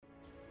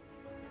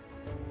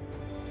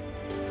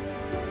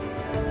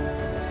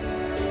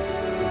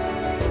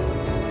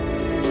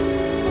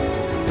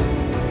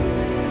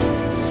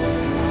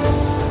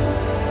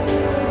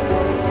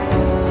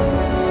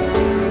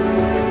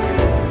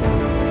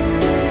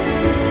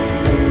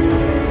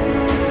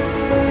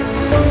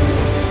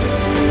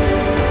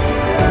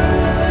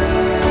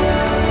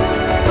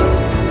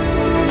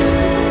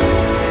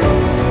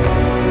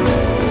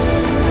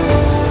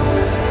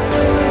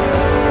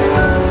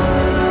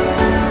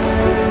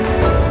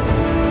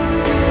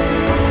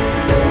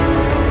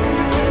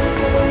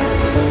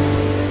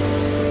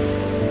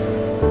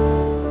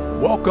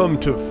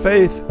Welcome to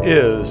Faith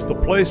Is, the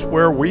place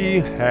where we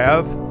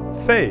have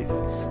faith,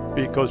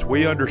 because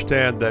we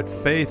understand that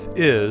faith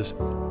is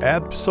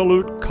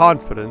absolute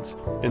confidence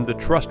in the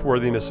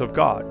trustworthiness of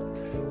God.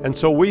 And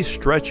so we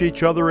stretch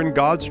each other in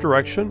God's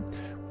direction.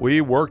 We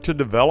work to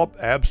develop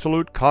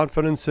absolute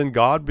confidence in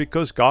God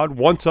because God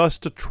wants us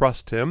to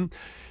trust Him.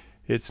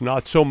 It's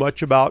not so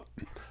much about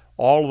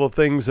all the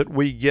things that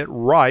we get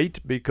right,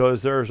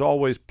 because there's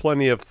always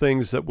plenty of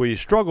things that we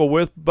struggle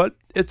with, but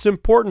it's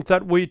important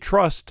that we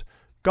trust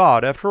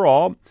God. After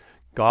all,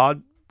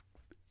 God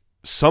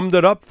summed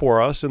it up for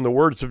us in the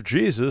words of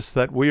Jesus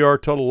that we are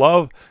to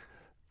love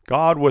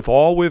God with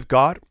all we've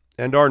got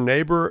and our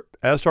neighbor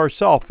as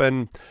ourselves.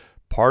 And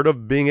part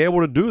of being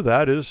able to do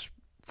that is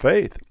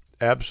faith,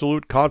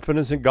 absolute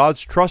confidence in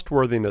God's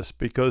trustworthiness,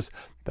 because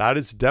that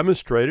is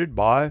demonstrated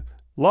by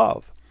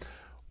love.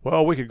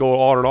 Well, we could go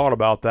on and on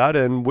about that,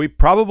 and we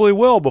probably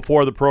will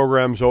before the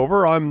program's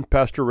over. I'm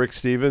Pastor Rick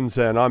Stevens,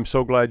 and I'm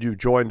so glad you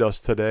joined us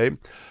today.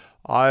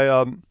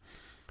 I'm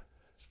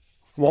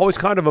always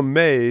kind of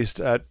amazed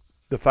at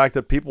the fact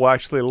that people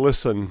actually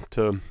listen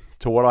to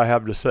what I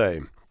have to say.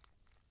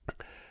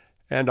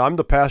 And I'm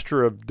the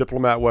pastor of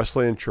Diplomat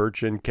Wesleyan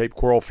Church in Cape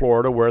Coral,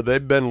 Florida, where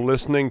they've been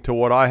listening to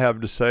what I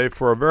have to say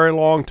for a very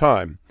long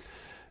time.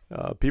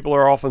 People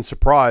are often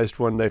surprised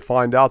when they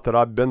find out that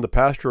I've been the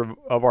pastor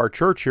of our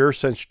church here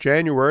since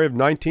January of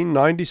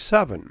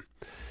 1997.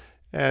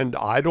 And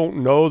I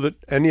don't know that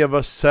any of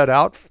us set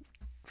out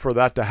for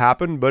that to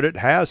happen, but it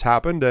has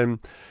happened.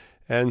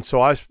 And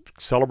so I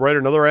celebrate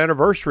another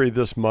anniversary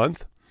this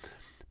month.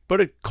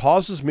 But it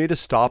causes me to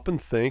stop and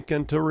think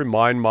and to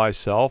remind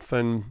myself,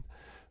 and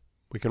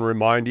we can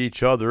remind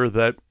each other,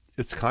 that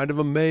it's kind of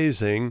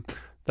amazing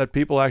that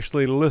people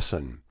actually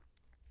listen.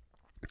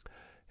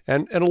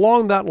 And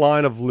along that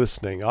line of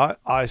listening,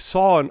 I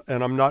saw,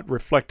 and I'm not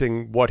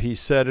reflecting what he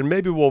said, and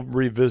maybe we'll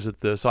revisit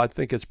this. I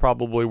think it's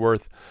probably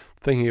worth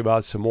thinking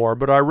about some more.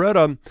 But I read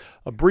a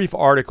brief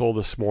article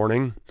this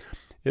morning.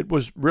 It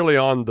was really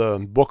on the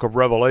book of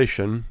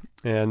Revelation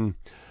and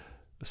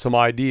some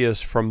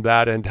ideas from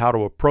that and how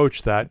to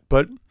approach that.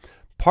 But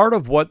part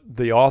of what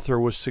the author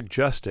was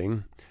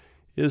suggesting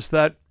is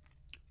that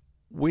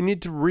we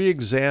need to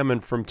re-examine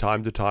from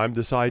time to time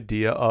this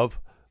idea of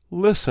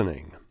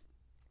listening.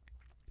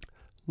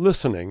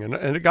 And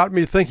it got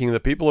me thinking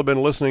that people have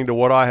been listening to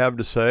what I have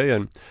to say,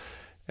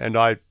 and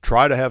I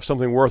try to have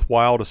something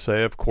worthwhile to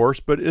say, of course,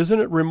 but isn't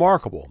it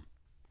remarkable?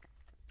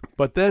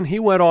 But then he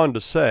went on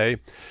to say,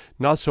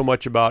 not so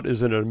much about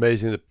isn't it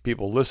amazing that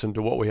people listen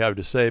to what we have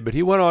to say, but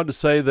he went on to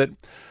say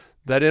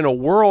that in a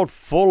world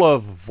full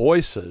of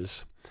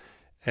voices,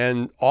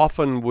 and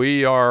often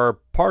we are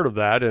part of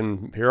that,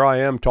 and here I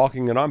am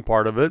talking and I'm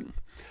part of it,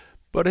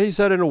 but he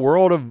said in a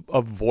world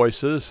of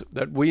voices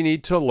that we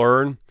need to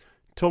learn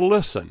to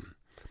listen.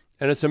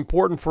 And it's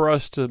important for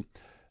us to,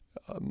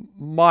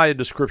 my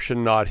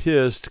description, not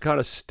his, to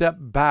kind of step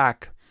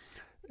back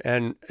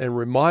and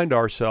remind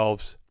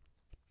ourselves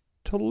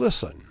to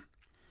listen.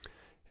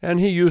 And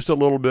he used a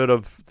little bit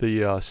of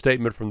the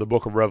statement from the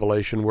book of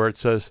Revelation where it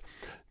says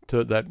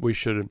that we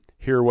should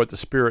hear what the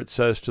Spirit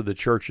says to the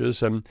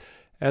churches.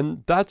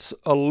 And that's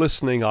a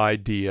listening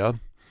idea.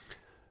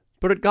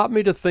 But it got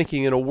me to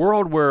thinking, in a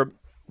world where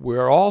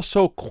we're all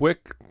so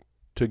quick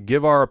to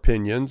give our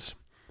opinions,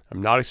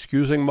 I'm not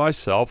excusing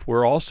myself,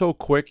 we're also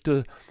quick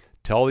to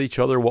tell each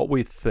other what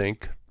we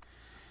think.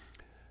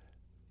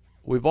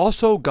 We've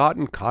also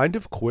gotten kind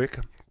of quick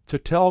to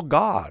tell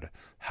God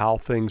how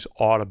things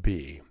ought to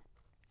be.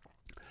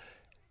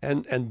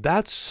 And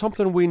that's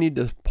something we need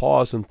to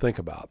pause and think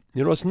about.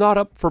 You know, it's not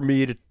up for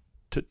me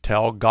to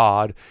tell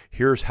God,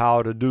 here's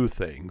how to do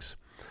things.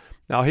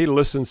 Now, he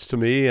listens to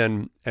me,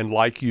 and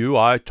like you,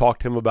 I talk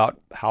to him about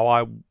how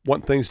I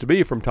want things to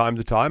be from time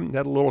to time.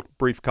 Had a little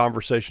brief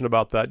conversation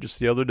about that just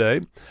the other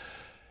day.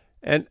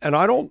 And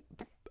I don't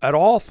at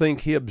all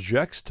think he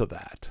objects to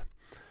that.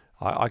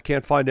 I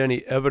can't find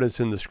any evidence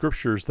in the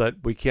scriptures that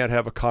we can't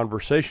have a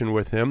conversation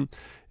with him.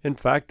 In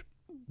fact,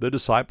 the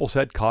disciples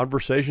had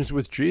conversations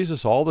with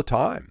Jesus all the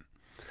time.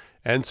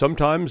 And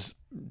sometimes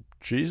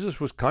Jesus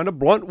was kind of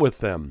blunt with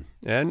them.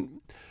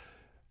 And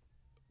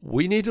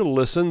we need to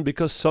listen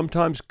because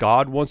sometimes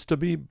God wants to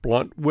be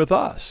blunt with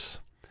us.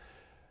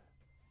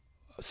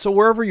 So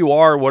wherever you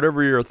are,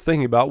 whatever you're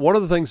thinking about, one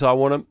of the things I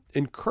want to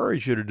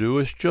encourage you to do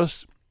is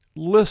just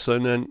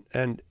listen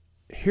and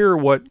hear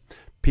what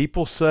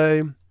people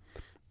say.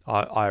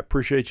 I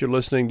appreciate you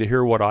listening to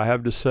hear what I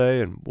have to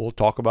say, and we'll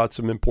talk about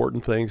some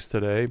important things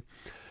today.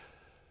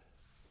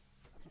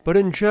 But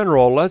in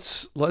general,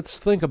 let's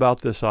think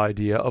about this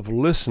idea of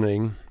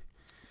listening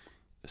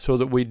so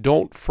that we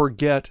don't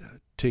forget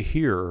to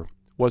hear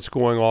what's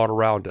going on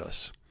around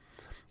us.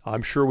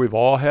 I'm sure we've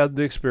all had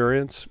the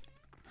experience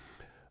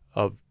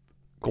of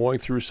going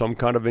through some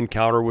kind of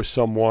encounter with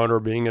someone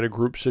or being in a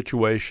group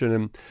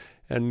situation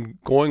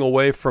and going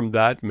away from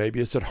that.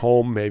 Maybe it's at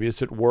home, maybe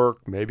it's at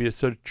work, maybe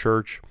it's at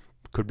church,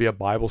 could be a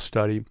Bible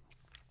study.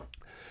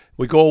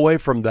 We go away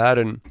from that,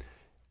 and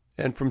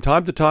from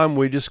time to time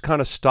we just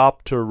kind of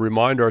stop to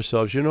remind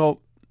ourselves, you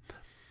know,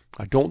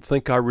 I don't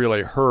think I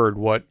really heard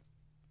what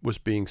was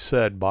being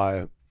said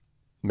by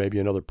maybe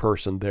another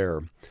person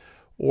there.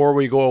 Or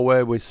we go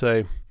away, we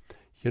say,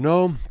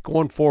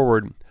 going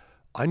forward,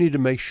 I need to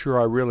make sure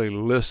I really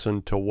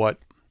listen to what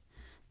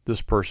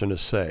this person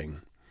is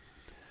saying.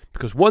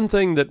 Because one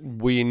thing that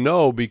we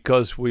know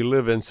because we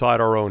live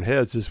inside our own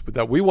heads is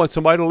that we want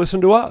somebody to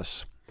listen to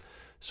us.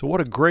 So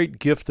what a great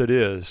gift it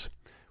is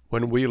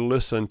when we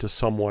listen to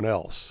someone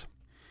else.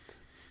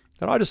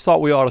 And I just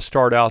thought we ought to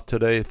start out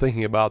today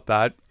thinking about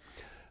that.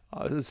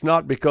 It's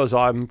not because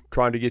I'm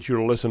trying to get you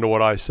to listen to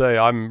what I say.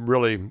 I'm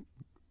really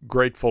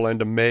grateful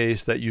and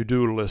amazed that you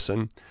do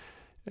listen.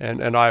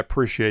 And I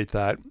appreciate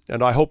that.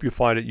 And I hope you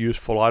find it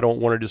useful. I don't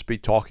want to just be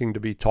talking to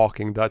be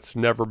talking. That's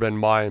never been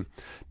my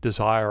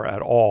desire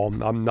at all.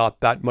 I'm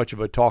not that much of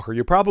a talker.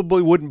 You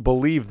probably wouldn't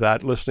believe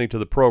that listening to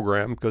the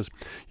program because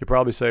you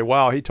probably say,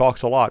 wow, he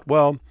talks a lot.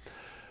 Well,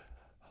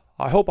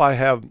 I hope I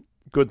have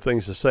good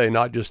things to say,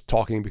 not just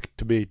talking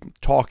to be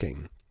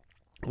talking.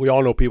 We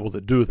all know people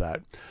that do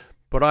that.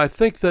 But I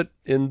think that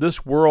in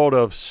this world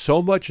of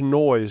so much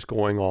noise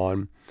going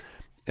on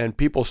and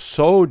people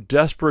so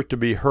desperate to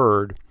be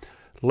heard,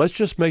 let's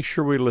just make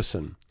sure we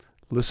listen.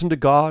 Listen to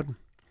God.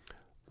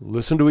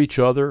 Listen to each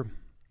other.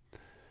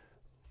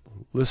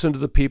 Listen to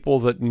the people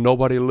that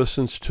nobody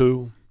listens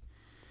to.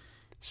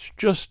 It's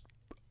just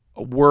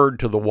a word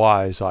to the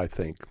wise, I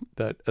think,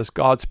 that as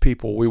God's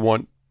people, we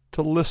want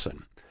to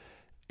listen.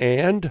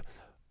 And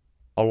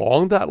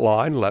along that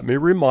line, let me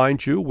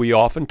remind you, we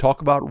often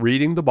talk about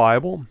reading the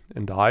Bible,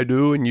 and I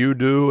do, and you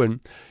do, and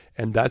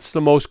that's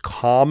the most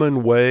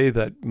common way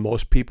that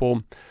most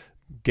people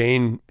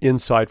gain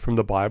insight from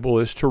the Bible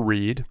is to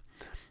read.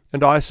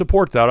 And I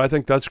support that. I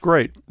think that's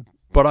great.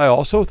 But I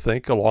also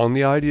think along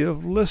the idea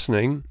of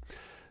listening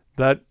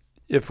that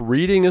if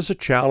reading is a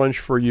challenge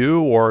for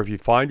you, or if you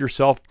find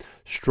yourself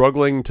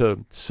struggling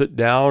to sit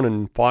down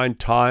and find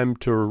time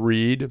to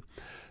read,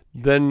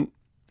 then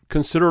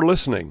consider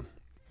listening.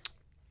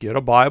 Get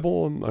a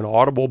Bible, an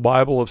audible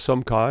Bible of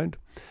some kind,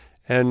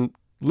 and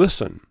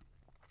listen.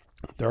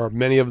 There are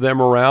many of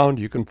them around.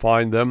 You can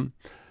find them.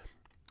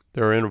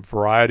 They're in a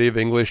variety of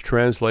English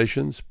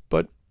translations,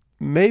 but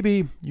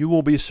maybe you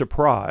will be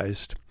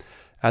surprised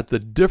at the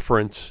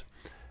difference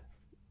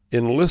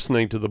in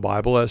listening to the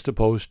Bible as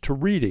opposed to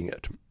reading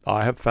it.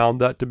 I have found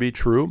that to be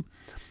true.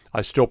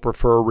 I still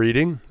prefer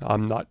reading.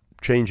 I'm not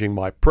changing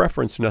my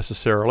preference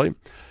necessarily,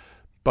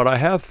 but I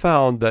have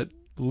found that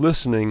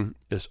listening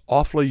is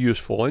awfully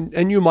useful,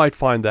 and you might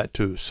find that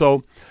too.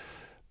 So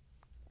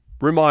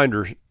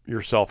remind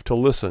yourself to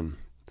listen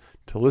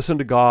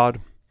to God,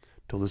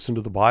 to listen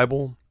to the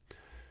Bible,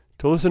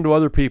 to listen to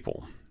other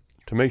people,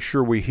 to make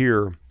sure we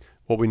hear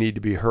what we need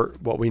to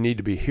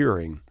be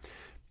hearing,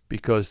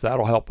 because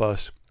that'll help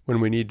us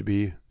when we need to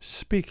be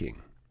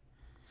speaking.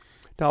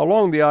 Now,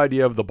 along the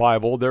idea of the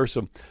Bible, there's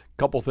a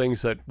couple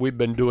things that we've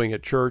been doing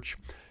at church,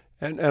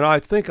 and I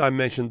think I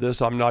mentioned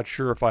this. I'm not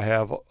sure if I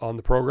have on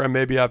the program.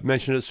 Maybe I've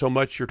mentioned it so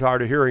much you're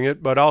tired of hearing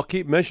it, but I'll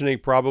keep mentioning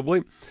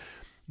probably.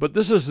 But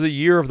this is the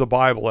year of the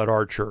Bible at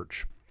our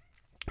church.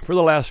 For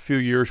the last few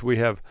years, we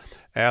have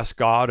asked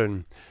God,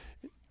 and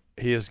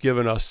He has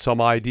given us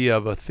some idea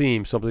of a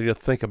theme, something to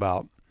think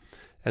about.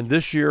 And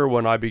this year,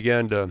 when I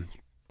began to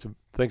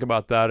think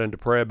about that and to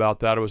pray about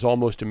that, it was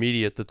almost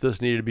immediate that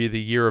this needed to be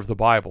the year of the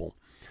Bible.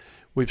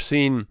 We've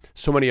seen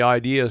so many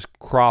ideas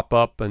crop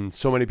up, and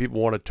so many people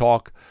want to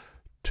talk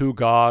to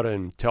God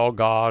and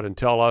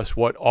tell us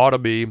what ought to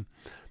be,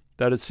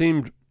 that it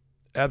seemed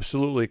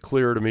absolutely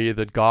clear to me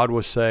that God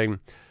was saying,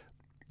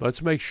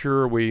 let's make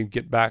sure we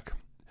get back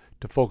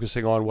to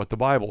focusing on what the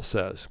Bible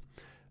says.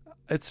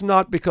 It's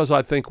not because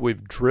I think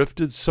we've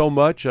drifted so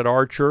much at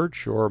our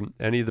church or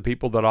any of the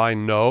people that I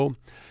know.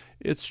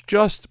 It's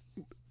just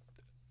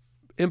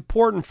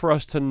important for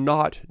us to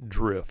not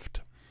drift.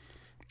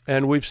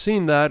 And we've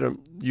seen that,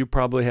 you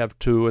probably have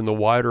too, in the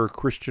wider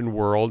Christian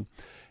world.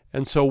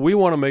 And so we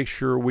want to make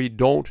sure we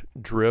don't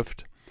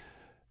drift,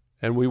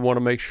 and we want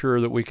to make sure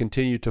that we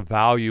continue to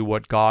value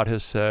what God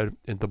has said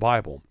in the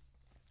Bible.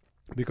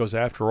 Because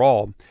after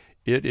all,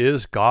 it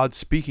is God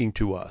speaking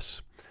to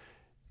us.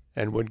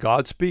 And when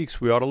God speaks,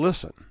 we ought to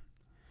listen.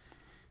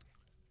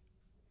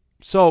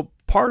 So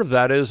part of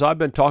that is I've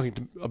been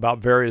talking about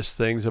various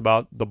things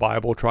about the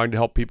Bible, trying to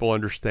help people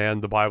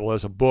understand the Bible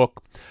as a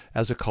book,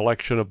 as a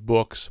collection of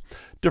books,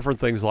 different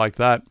things like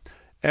that.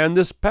 And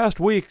this past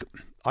week,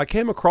 I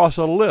came across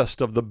a list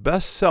of the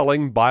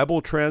best-selling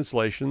Bible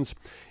translations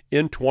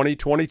in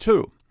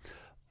 2022.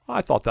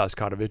 I thought that's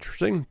kind of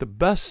interesting. The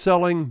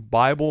best-selling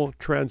Bible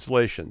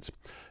translations.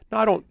 Now,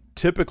 I don't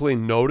typically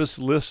notice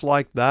lists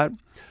like that.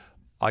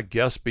 I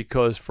guess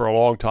because for a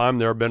long time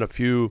there have been a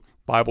few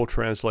Bible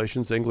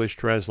translations, English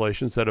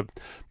translations, that have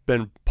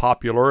been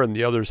popular, and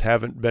the others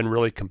haven't been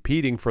really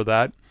competing for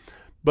that.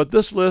 But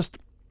this list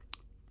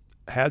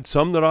had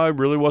some that I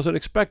really wasn't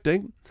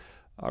expecting.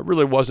 I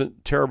really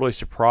wasn't terribly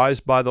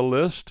surprised by the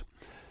list.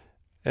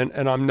 And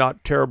I'm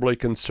not terribly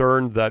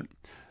concerned that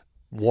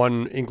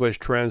one English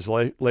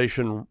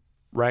translation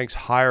ranks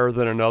higher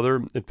than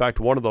another. In fact,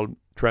 one of the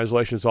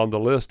translations on the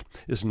list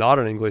is not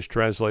an English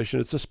translation.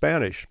 It's a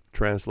Spanish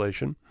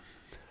translation.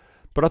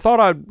 But I thought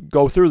I'd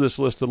go through this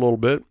list a little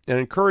bit and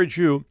encourage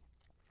you,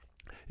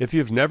 if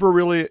you've never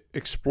really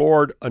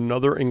explored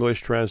another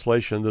English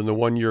translation than the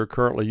one you're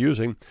currently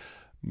using,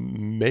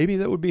 maybe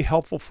that would be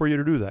helpful for you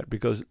to do that,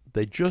 because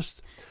they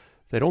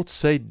don't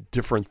say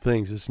different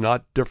things. It's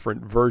not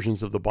different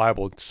versions of the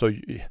Bible. So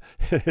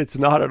it's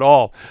not at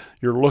all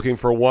you're looking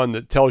for one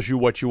that tells you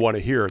what you want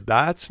to hear.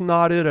 That's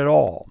not it at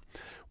all.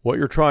 What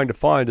you're trying to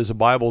find is a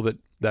Bible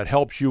that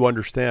helps you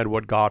understand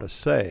what God is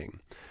saying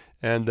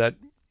and that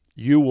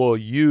you will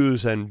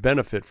use and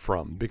benefit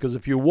from. Because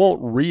if you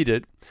won't read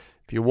it,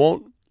 if you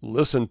won't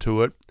listen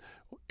to it,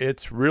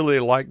 it's really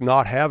like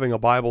not having a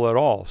Bible at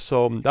all.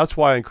 So that's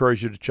why I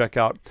encourage you to check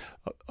out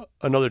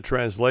another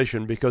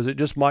translation, because it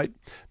just might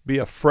be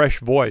a fresh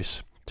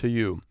voice to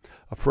you,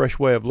 a fresh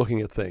way of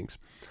looking at things.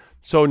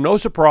 So no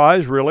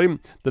surprise, really,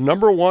 the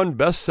number one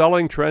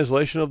best-selling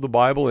translation of the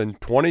Bible in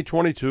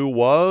 2022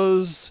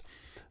 was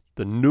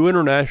the New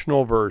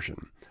International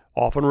Version,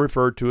 often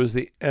referred to as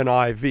the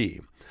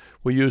NIV.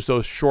 We use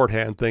those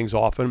shorthand things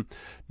often,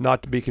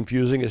 not to be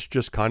confusing. It's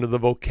just kind of the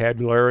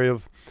vocabulary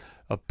of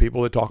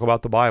people that talk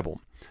about the Bible.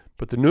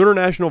 But the New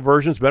International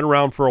Version's been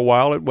around for a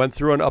while. It went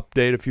through an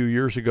update a few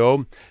years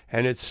ago,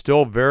 and it's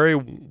still very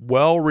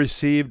well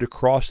received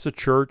across the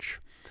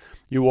church.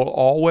 You will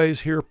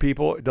always hear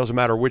people, it doesn't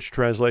matter which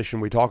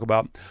translation we talk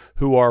about,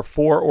 who are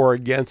for or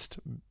against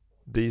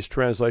these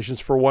translations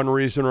for one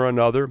reason or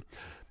another.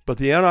 But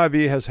the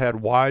NIV has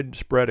had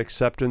widespread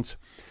acceptance.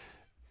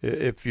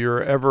 If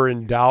you're ever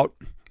in doubt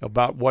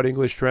about what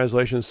English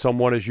translation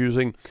someone is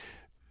using,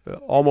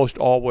 almost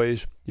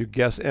always you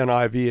guess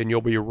NIV and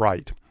you'll be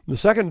right. The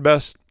second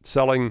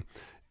best-selling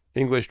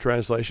English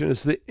translation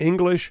is the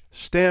English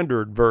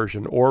Standard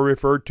Version, or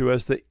referred to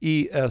as the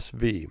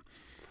ESV.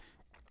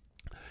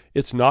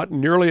 It's not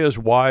nearly as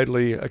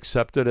widely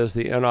accepted as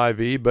the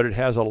NIV, but it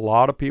has a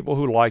lot of people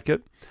who like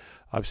it.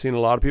 I've seen a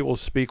lot of people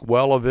speak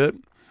well of it.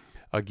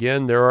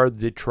 Again, there are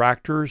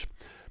detractors,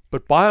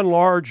 but by and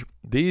large,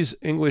 these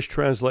English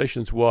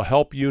translations will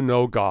help you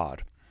know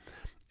God.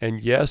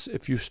 And yes,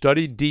 if you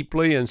study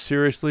deeply and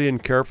seriously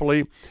and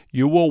carefully,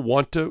 you will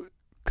want to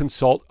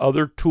consult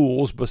other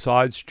tools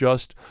besides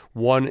just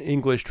one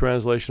English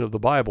translation of the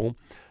Bible.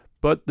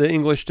 But the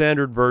English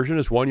Standard Version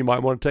is one you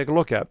might want to take a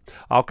look at.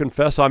 I'll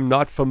confess I'm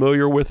not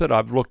familiar with it.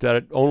 I've looked at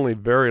it only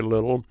very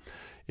little.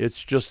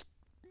 It's just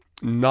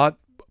not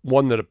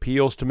one that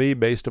appeals to me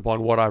based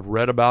upon what I've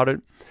read about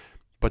it.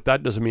 But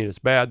that doesn't mean it's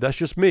bad. That's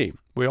just me.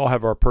 We all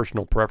have our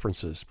personal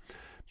preferences.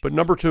 But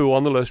number 2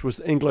 on the list was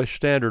the English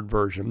Standard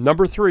Version.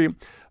 Number 3,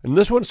 and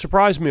this one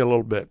surprised me a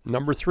little bit.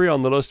 Number 3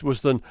 on the list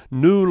was the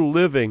New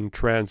Living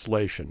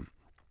Translation.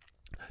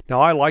 Now,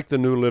 I like the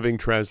New Living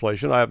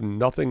Translation. I have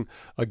nothing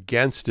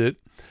against it.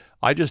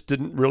 I just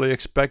didn't really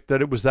expect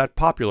that it was that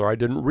popular. I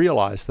didn't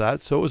realize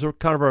that, so it was a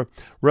kind of a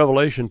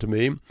revelation to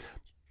me.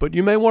 But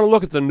you may want to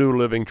look at the New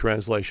Living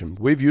Translation.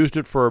 We've used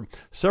it for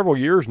several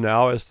years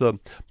now as the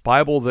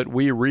Bible that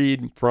we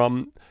read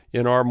from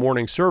in our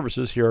morning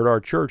services here at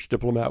our church,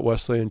 Diplomat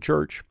Wesleyan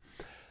Church.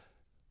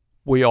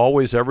 We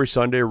always, every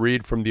Sunday,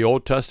 read from the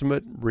Old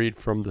Testament, read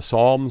from the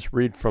Psalms,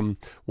 read from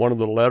one of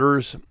the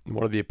letters,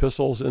 one of the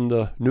epistles in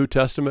the New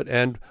Testament,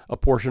 and a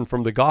portion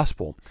from the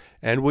Gospel.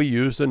 And we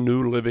use the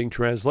New Living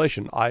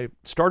Translation. I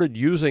started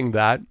using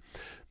that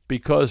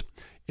because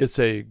it's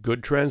a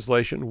good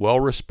translation, well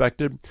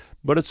respected,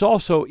 but it's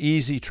also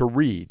easy to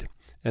read.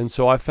 And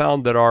so I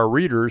found that our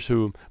readers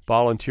who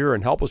volunteer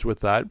and help us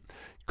with that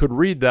could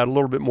read that a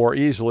little bit more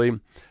easily.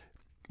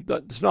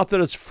 It's not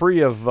that it's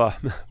free of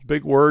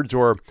big words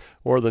or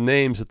the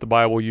names that the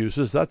Bible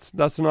uses.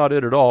 That's not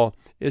it at all.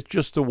 It's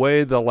just the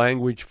way the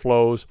language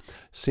flows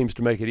seems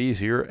to make it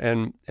easier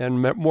and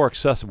more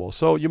accessible.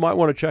 So you might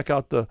want to check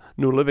out the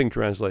New Living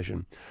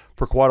Translation.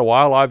 For quite a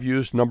while, I've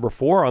used number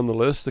 4 on the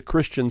list, the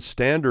Christian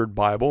Standard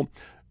Bible,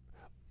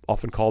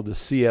 often called the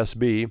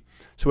CSB.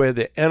 So we have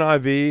the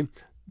NIV,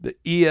 the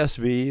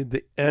ESV,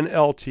 the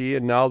NLT,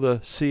 and now the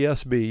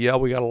CSB. Yeah,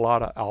 we got a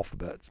lot of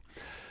alphabets.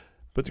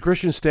 But the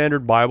Christian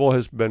Standard Bible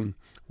has been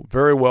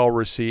very well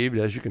received,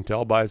 as you can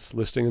tell by its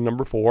listing in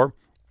number 4.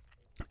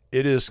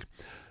 It is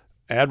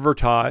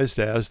advertised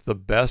as the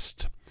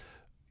best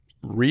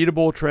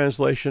readable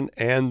translation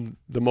and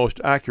the most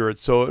accurate.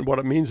 So what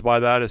it means by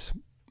that is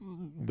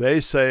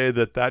they say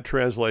that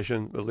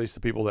translation, at least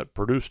the people that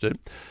produced it,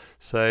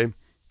 say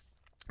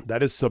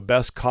that it's the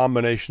best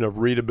combination of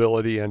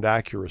readability and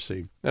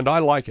accuracy. And I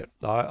like it.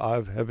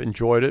 I have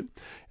enjoyed it,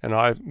 and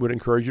I would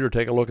encourage you to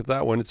take a look at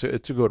that one. It's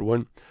a good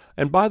one.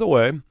 And by the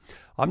way,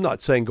 I'm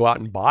not saying go out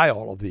and buy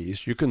all of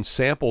these. You can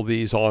sample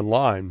these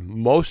online.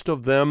 Most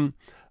of them,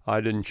 I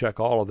didn't check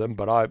all of them,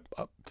 but I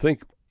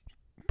think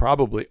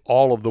probably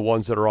all of the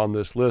ones that are on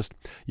this list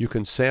you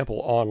can sample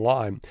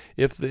online.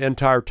 If the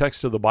entire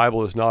text of the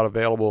Bible is not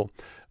available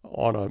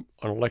on an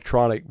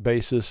electronic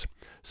basis,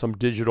 some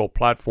digital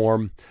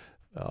platform,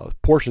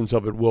 portions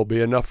of it will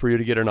be enough for you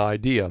to get an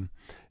idea.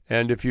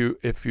 And if you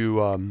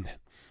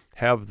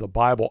have the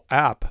Bible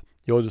app,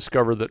 you'll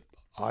discover that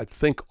I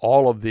think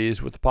all of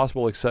these, with the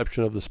possible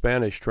exception of the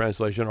Spanish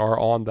translation, are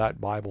on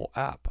that Bible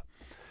app.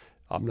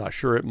 I'm not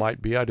sure, it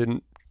might be. I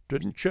didn't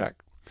check.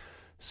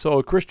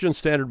 So Christian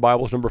Standard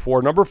Bible is number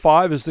 4. Number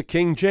 5 is the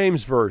King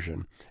James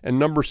Version. And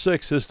number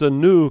 6 is the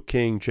New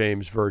King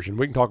James Version.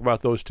 We can talk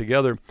about those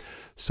together.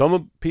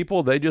 Some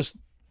people, they just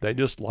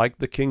like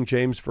the King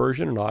James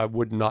Version, and I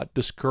would not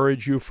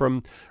discourage you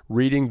from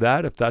reading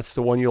that if that's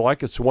the one you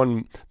like. It's the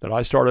one that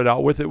I started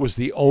out with. It was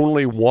the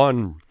only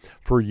one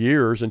for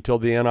years until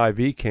the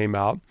NIV came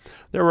out.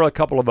 There were a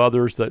couple of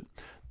others that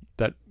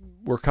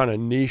were kind of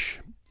niche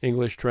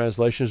English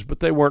translations, but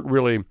they weren't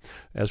really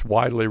as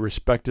widely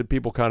respected.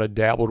 People kind of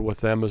dabbled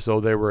with them as though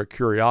they were a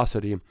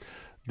curiosity.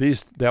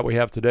 These that we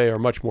have today are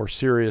much more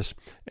serious,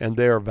 and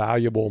they are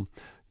valuable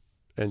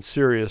and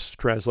serious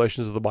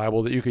translations of the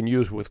Bible that you can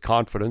use with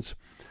confidence.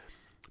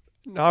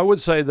 Now, I would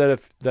say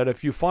that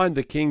if you find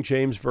the King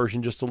James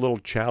Version just a little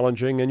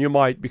challenging, and you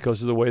might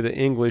because of the way the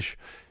English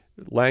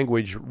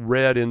language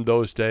read in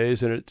those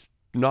days, and it's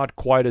not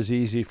quite as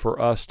easy for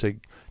us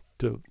to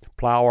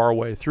plow our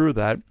way through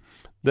that,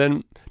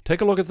 then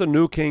take a look at the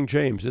New King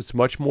James. It's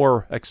much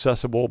more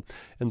accessible,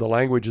 and the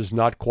language is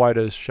not quite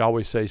as, shall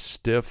we say,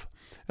 stiff.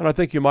 And I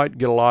think you might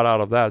get a lot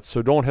out of that.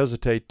 So don't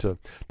hesitate to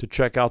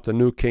check out the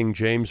New King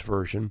James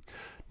Version.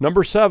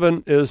 Number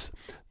 7 is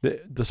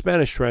the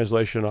Spanish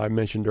translation I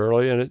mentioned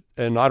earlier,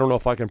 and I don't know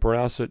if I can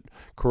pronounce it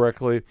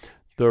correctly,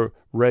 the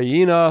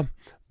Reina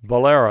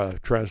Valera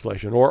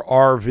translation, or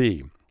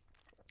RV.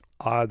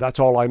 That's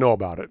all I know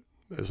about it.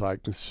 As I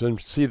can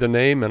see the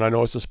name, and I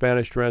know it's a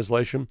Spanish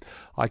translation.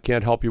 I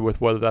can't help you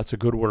with whether that's a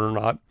good one or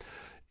not.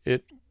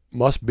 It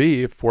must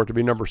be, for it to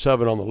be number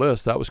 7 on the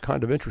list. That was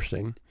kind of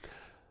interesting.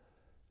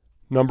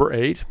 Number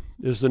 8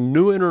 is the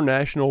New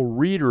International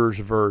Reader's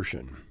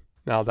Version.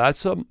 Now,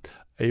 that's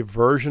a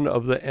version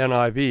of the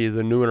NIV,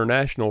 the New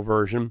International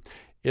Version.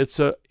 It's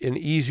an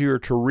easier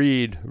to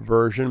read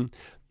version.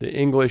 The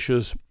English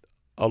is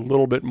a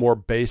little bit more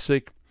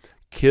basic.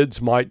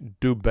 Kids might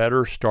do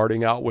better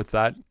starting out with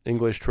that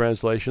English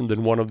translation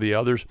than one of the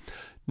others.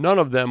 None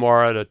of them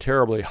are at a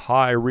terribly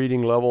high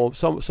reading level.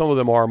 Some of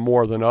them are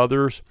more than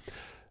others.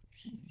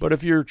 But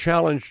if you're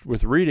challenged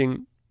with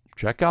reading,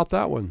 check out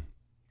that one,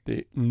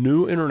 the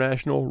New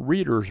International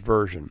Reader's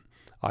Version.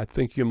 I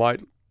think you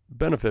might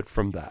benefit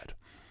from that.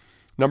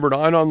 Number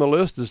 9 on the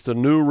list is the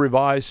New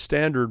Revised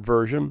Standard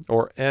Version,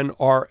 or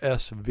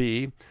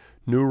NRSV,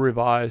 New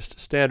Revised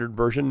Standard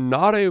Version.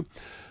 Not a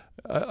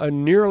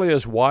nearly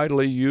as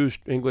widely used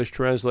English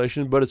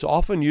translation, but it's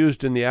often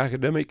used in the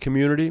academic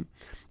community.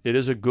 It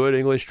is a good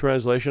English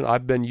translation.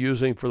 I've been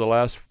using for the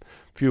last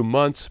few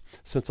months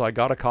since I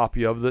got a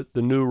copy of it,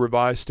 the New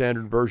Revised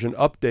Standard Version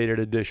Updated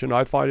Edition.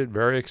 I find it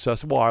very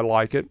accessible. I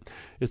like it.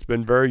 It's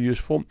been very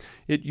useful.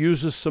 It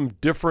uses some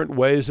different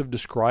ways of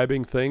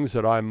describing things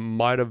that I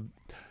might have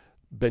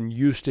been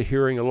used to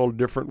hearing a little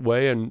different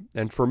way,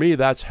 and for me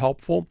that's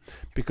helpful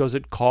because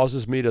it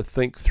causes me to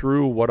think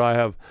through what I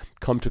have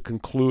come to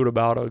conclude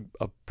about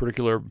a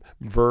particular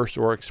verse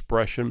or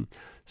expression.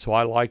 So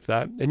I like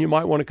that, and you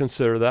might want to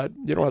consider that.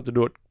 You don't have to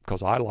do it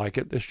because I like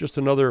it. It's just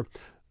another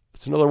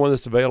one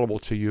that's available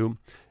to you,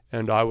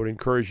 and I would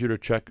encourage you to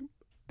check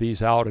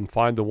these out and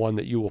find the one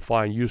that you will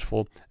find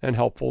useful and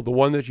helpful, the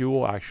one that you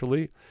will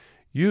actually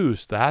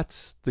use.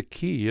 That's the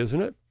key,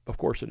 isn't it? Of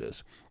course it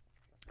is.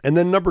 And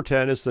then number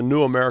 10 is the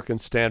New American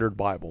Standard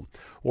Bible,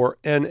 or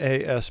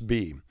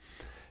NASB.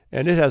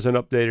 And it has an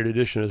updated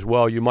edition as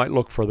well. You might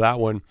look for that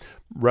one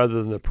rather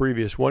than the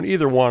previous one.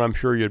 Either one I'm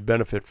sure you'd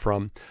benefit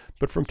from.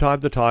 But from time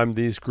to time,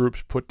 these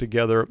groups put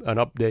together an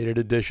updated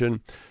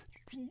edition.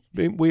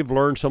 We've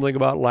learned something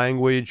about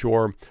language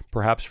or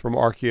perhaps from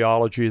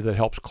archaeology that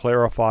helps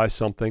clarify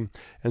something.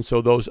 And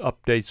so those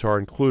updates are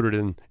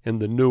included in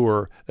the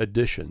newer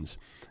editions.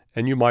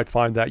 And you might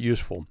find that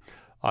useful.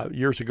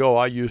 Years ago,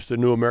 I used the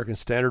New American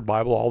Standard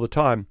Bible all the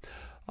time.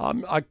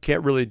 I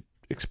can't really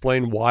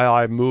explain why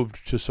I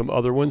moved to some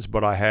other ones,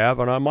 but I have,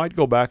 and I might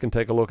go back and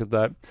take a look at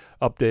that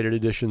updated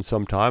edition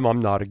sometime.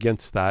 I'm not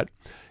against that.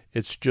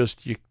 It's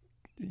just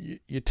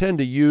you tend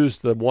to use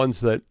the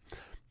ones that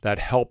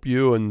help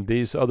you, and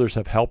these others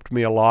have helped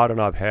me a lot, and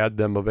I've had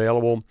them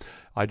available.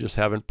 I just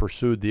haven't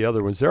pursued the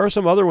other ones. There are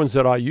some other ones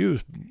that I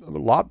use a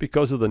lot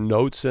because of the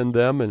notes in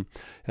them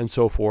and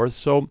so forth.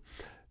 So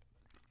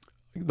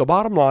the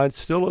bottom line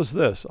still is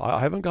this.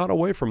 I haven't got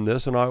away from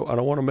this, and I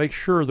want to make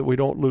sure that we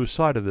don't lose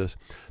sight of this.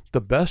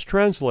 The best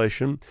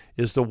translation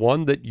is the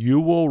one that you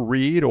will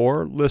read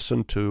or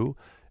listen to,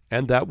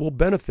 and that will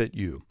benefit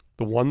you,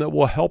 the one that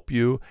will help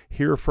you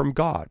hear from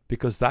God,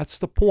 because that's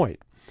the point,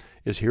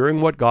 is hearing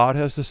what God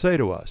has to say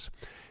to us.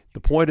 The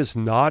point is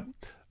not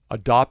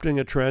adopting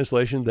a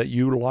translation that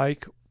you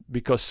like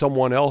because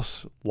someone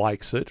else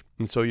likes it,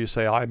 and so you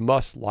say, I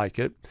must like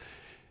it.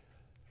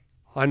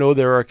 I know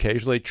there are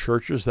occasionally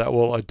churches that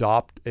will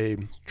adopt a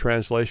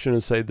translation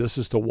and say, this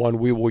is the one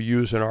we will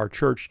use in our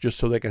church just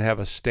so they can have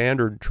a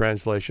standard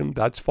translation.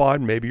 That's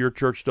fine. Maybe your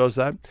church does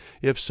that.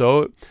 If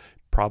so,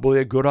 probably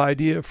a good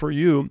idea for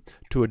you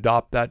to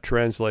adopt that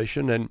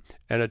translation and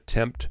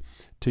attempt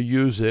to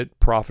use it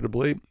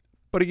profitably.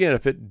 But again,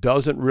 if it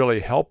doesn't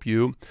really help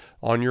you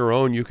on your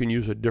own, you can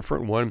use a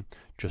different one.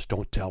 Just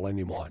don't tell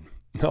anyone.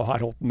 No, I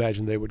don't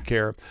imagine they would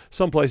care.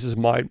 Some places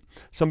might.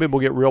 Some people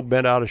get real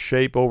bent out of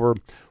shape over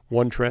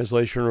one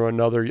translation or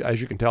another.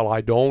 As you can tell,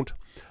 I don't.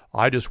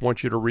 I just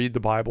want you to read the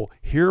Bible,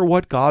 hear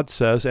what God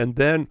says, and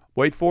then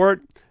wait for it,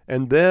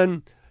 and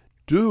then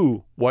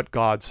do what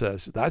God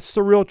says. That's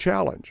the real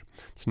challenge.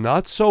 It's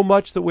not so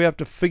much that we have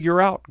to figure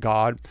out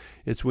God.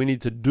 It's we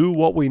need to do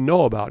what we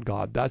know about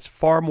God. That's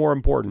far more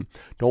important.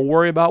 Don't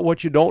worry about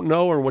what you don't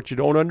know or what you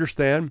don't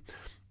understand.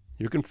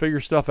 You can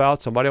figure stuff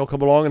out. Somebody will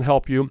come along and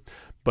help you.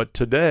 But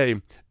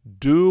today,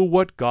 do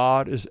what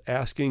God is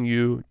asking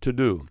you to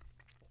do.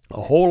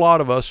 A whole lot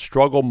of us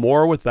struggle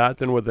more with that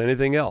than with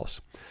anything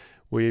else.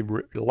 We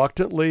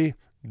reluctantly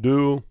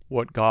do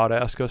what God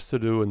asks us to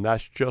do, and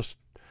that's just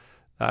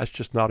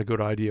not a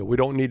good idea. We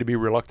don't need to be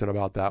reluctant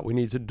about that. We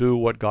need to do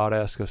what God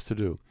asks us to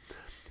do.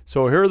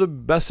 So here are the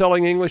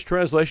best-selling English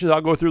translations.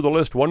 I'll go through the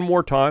list one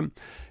more time,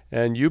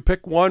 and you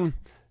pick one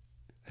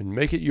and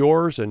make it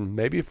yours. And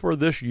maybe for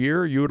this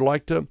year, you would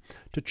like to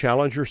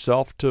challenge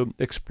yourself to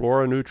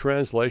explore a new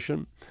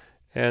translation,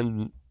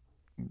 and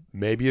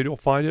maybe you'll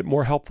find it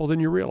more helpful than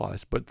you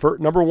realize. But for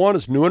number 1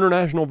 is New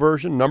International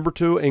Version. Number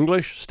 2,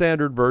 English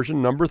Standard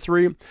Version. Number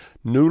 3,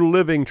 New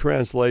Living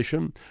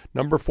Translation.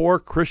 Number 4,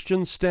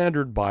 Christian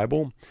Standard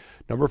Bible.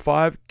 Number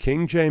 5,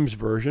 King James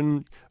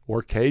Version,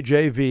 or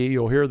KJV,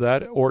 you'll hear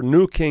that, or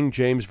New King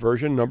James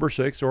Version. Number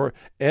 6, or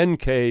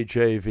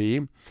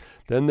NKJV.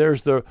 Then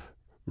there's the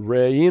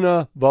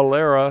Reina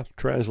Valera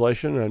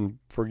translation, and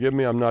forgive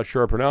me, I'm not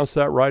sure I pronounced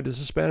that right.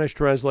 It's a Spanish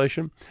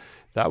translation.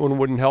 That one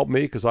wouldn't help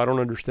me because I don't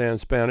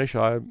understand Spanish.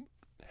 I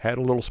had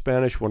a little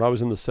Spanish when I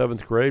was in the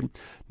 7th grade.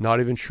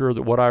 Not even sure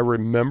that what I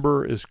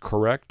remember is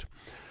correct.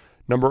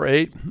 Number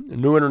 8,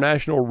 New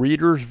International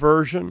Reader's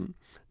Version.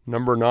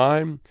 Number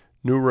 9,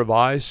 New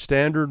Revised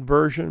Standard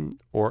Version,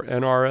 or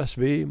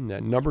NRSV.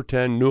 And number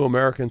 10, New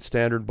American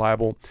Standard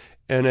Bible,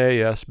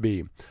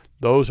 NASB.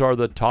 Those are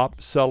the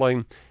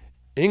top-selling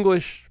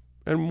English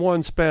and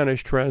 1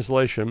 Spanish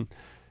translation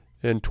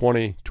in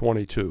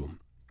 2022.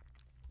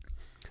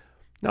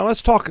 Now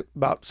let's talk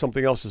about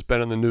something else that's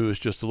been in the news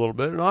just a little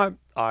bit. And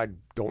I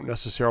don't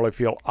necessarily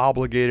feel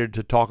obligated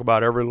to talk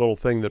about every little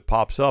thing that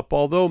pops up,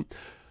 although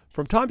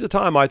from time to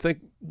time I think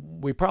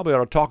we probably ought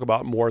to talk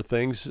about more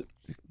things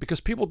because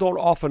people don't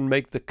often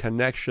make the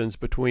connections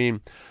between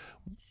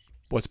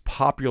what's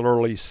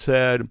popularly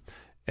said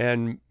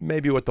and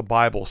maybe what the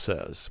Bible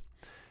says.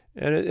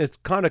 And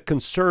it kind of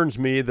concerns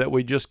me that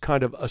we just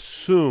kind of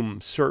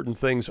assume certain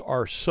things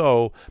are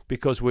so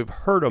because we've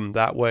heard them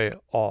that way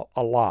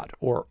a lot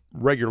or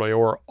regularly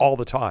or all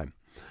the time.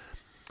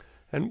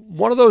 And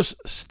one of those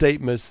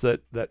statements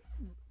that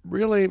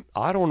really,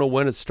 I don't know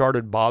when it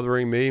started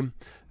bothering me,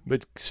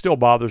 but still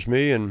bothers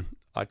me, and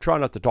I try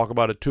not to talk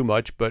about it too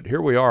much, but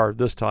here we are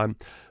this time.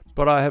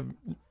 But I have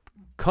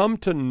come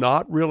to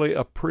not really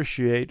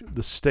appreciate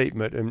the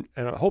statement, and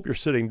I hope you're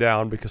sitting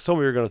down because some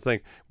of you are going to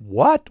think,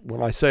 what?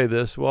 When I say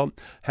this? Well,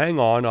 hang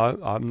on.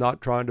 I'm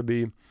not trying to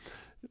be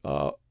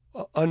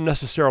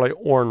unnecessarily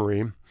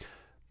ornery,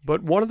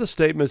 but one of the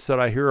statements that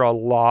I hear a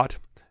lot,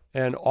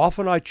 and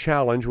often I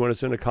challenge when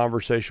it's in a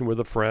conversation with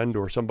a friend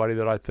or somebody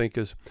that I think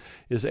is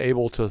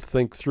able to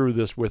think through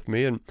this with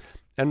me,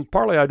 and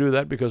partly I do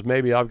that because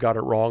maybe I've got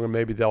it wrong and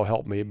maybe they'll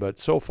help me, but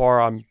so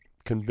far I'm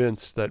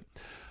convinced that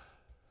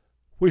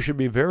we should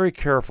be very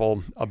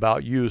careful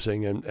about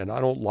using, and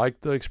I don't like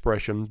the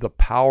expression, the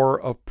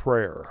power of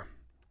prayer.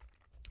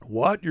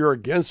 What? You're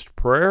against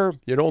prayer?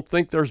 You don't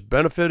think there's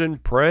benefit in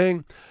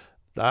praying?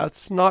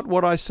 That's not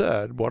what I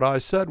said. What I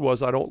said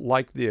was I don't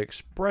like the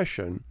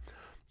expression,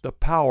 the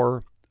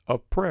power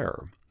of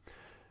prayer.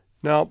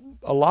 Now,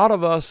 a lot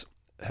of us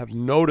have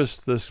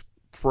noticed this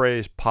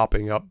phrase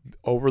popping up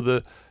over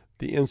the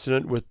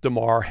incident with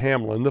Damar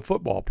Hamlin, the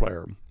football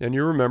player. And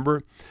you remember,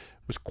 it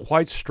was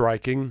quite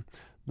striking.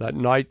 That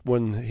night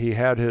when he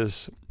had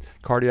his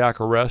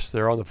cardiac arrest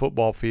there on the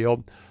football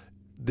field,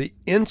 the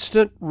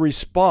instant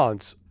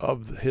response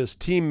of his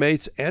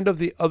teammates and of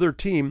the other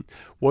team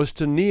was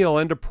to kneel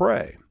and to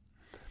pray.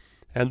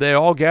 And they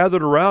all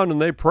gathered around and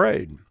they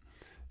prayed.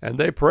 And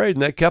they prayed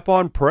and they kept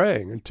on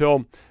praying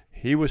until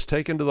he was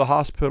taken to the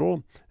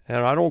hospital.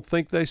 And I don't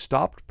think they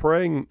stopped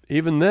praying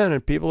even then.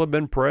 And people have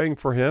been praying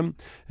for him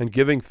and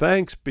giving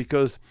thanks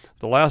because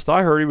the last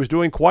I heard he was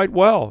doing quite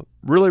well,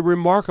 really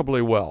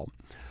remarkably well.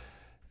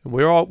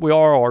 We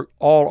all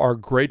are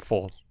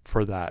grateful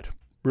for that,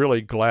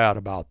 really glad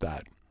about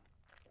that.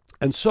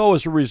 And so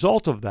as a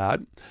result of that,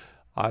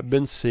 I've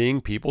been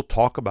seeing people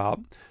talk about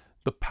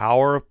the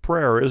power of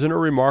prayer. Isn't it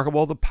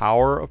remarkable, the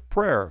power of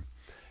prayer?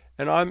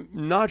 And I'm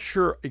not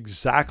sure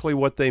exactly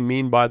what they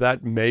mean by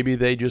that. Maybe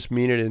they just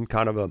mean it in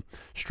kind of a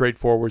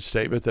straightforward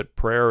statement that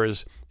prayer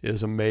is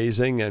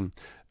amazing and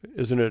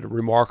isn't it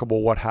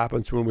remarkable what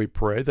happens when we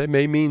pray? They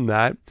may mean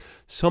that.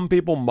 Some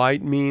people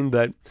might mean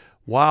that,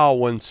 wow,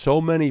 when so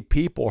many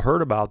people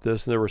heard about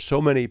this and there were so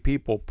many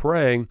people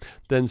praying,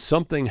 then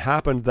something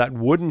happened that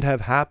wouldn't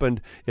have happened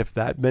if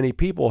that many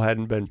people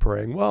hadn't been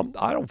praying. Well,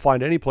 I don't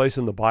find any place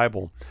in the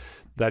Bible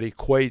that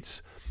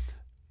equates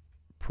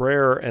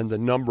prayer and the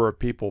number of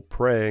people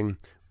praying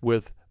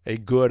with a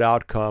good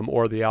outcome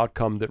or the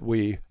outcome that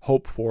we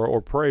hope for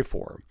or pray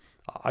for.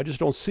 I just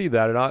don't see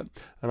that.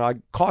 And I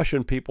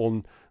caution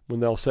people when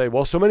they'll say,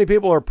 well, so many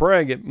people are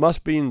praying, it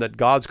must mean that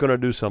God's going to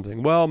do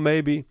something. Well,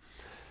 maybe,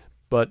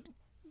 but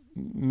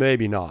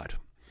maybe not.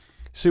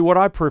 See, what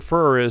I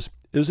prefer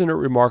isn't it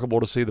remarkable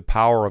to see the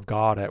power of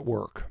God at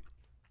work?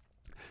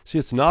 See,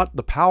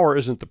 the power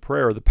isn't the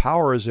prayer. The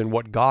power is in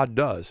what God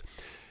does.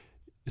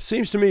 It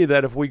seems to me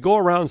that if we go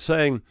around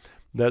saying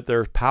that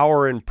there's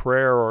power in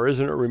prayer, or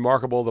isn't it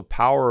remarkable the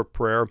power of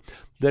prayer,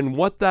 then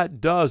what that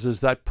does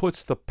is that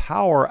puts the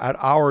power at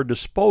our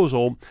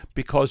disposal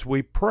because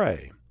we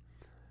pray.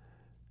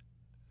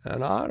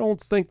 And I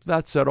don't think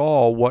that's at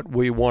all what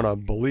we want to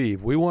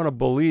believe. We want to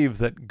believe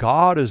that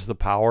God is the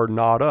power,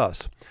 not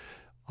us.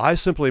 I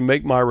simply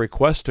make my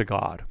request to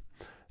God,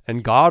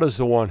 and God is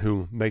the one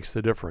who makes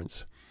the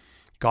difference.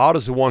 God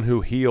is the one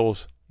who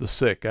heals the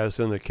sick, as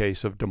in the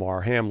case of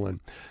Damar Hamlin.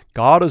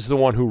 God is the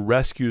one who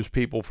rescues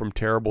people from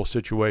terrible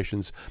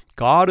situations.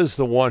 God is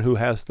the one who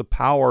has the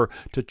power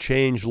to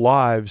change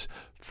lives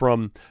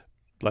from,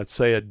 let's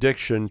say,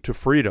 addiction to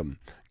freedom.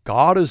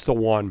 God is the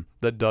one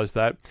that does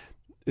that.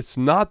 It's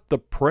not the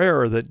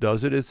prayer that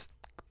does it. It's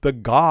the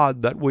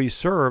God that we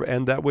serve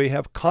and that we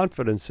have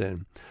confidence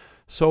in.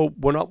 So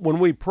when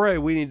we pray,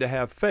 we need to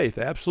have faith,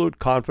 absolute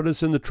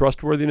confidence in the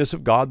trustworthiness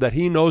of God, that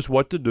He knows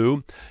what to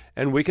do,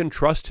 and we can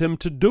trust Him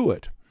to do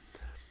it.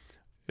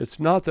 It's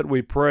not that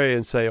we pray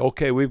and say,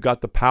 okay, we've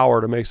got the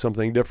power to make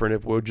something different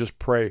if we'll just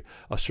pray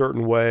a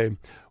certain way,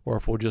 or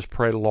if we'll just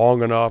pray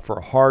long enough or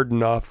hard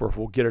enough, or if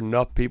we'll get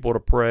enough people to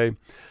pray.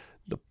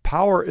 The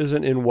power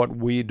isn't in what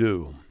we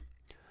do.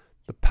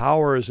 The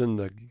power is in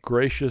the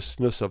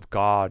graciousness of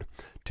God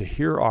to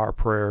hear our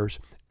prayers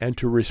and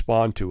to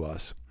respond to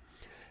us.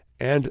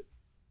 And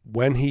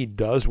when He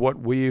does what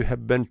we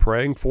have been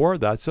praying for,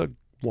 that's a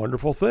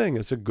wonderful thing.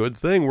 It's a good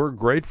thing. We're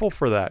grateful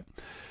for that.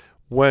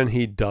 When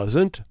He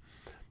doesn't,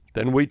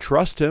 then we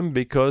trust Him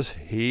because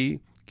He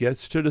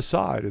gets to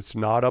decide. It's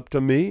not up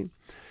to me.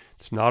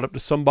 It's not up to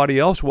somebody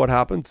else what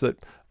happens. That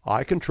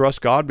I can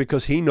trust God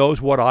because He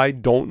knows what I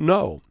don't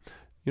know.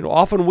 You know,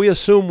 often we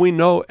assume we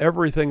know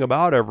everything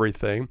about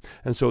everything,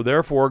 and so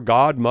therefore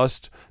God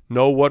must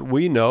know what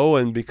we know,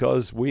 and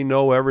because we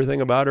know everything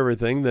about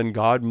everything, then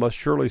God must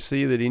surely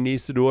see that He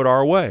needs to do it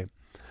our way.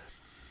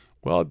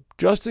 Well,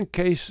 just in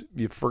case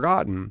you've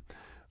forgotten,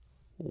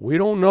 we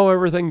don't know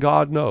everything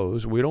God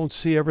knows. We don't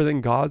see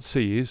everything God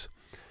sees,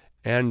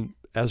 and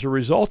as a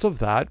result of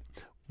that,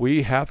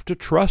 we have to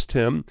trust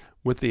Him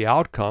with the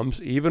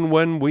outcomes, even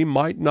when we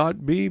might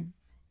not be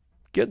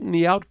getting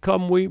the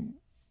outcome we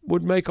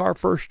would make our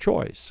first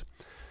choice.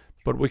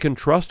 But we can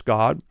trust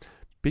God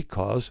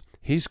because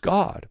He's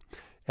God,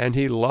 and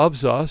He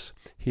loves us.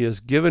 He has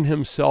given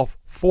Himself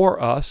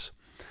for us.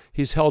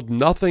 He's held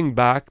nothing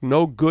back,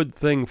 no good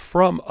thing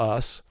from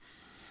us.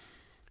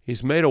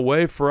 He's made a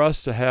way for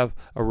us to have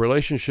a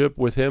relationship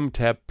with Him,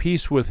 to have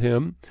peace with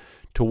Him,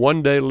 to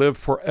one day live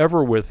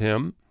forever with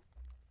Him.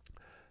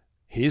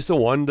 He's the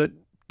one that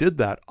did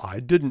that.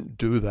 I didn't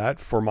do that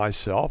for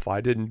myself.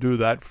 I didn't do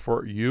that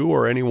for you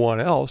or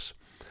anyone else.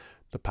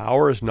 The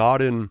power is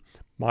not in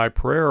my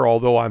prayer,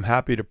 although I'm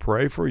happy to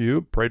pray for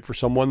you. Prayed for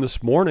someone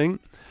this morning.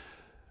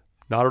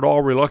 Not at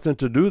all reluctant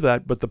to do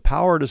that, but the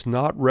power does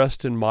not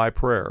rest in my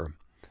prayer.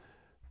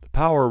 The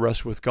power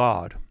rests with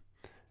God,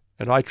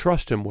 and I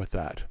trust Him with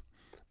that.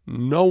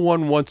 No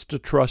one wants to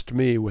trust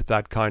me with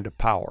that kind of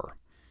power.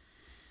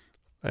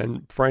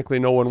 And frankly,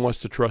 no one wants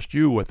to trust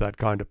you with that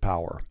kind of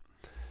power.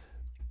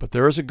 But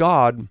there is a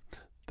God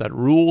that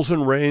rules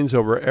and reigns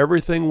over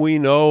everything we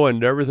know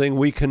and everything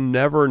we can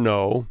never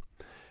know,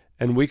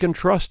 and we can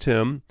trust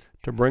Him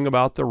to bring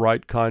about the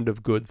right kind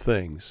of good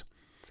things.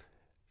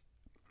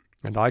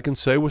 And I can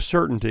say with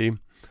certainty,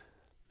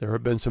 there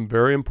have been some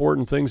very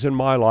important things in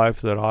my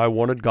life that I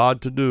wanted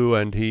God to do,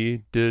 and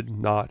He did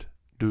not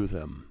do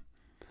them.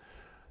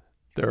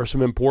 There are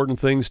some important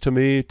things to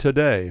me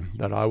today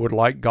that I would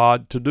like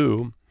God to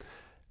do,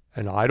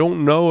 and I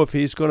don't know if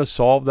He's going to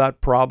solve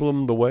that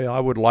problem the way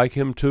I would like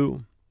Him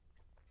to.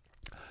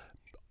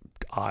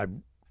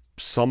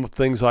 Some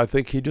things I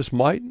think He just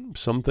might.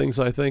 Some things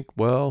I think,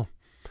 well,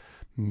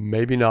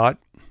 maybe not.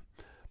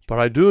 But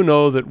I do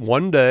know that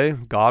one day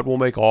God will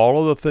make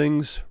all of the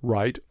things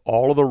right,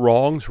 all of the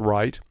wrongs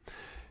right.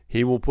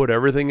 He will put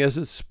everything as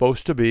it's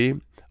supposed to be.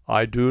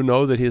 I do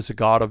know that He is a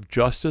God of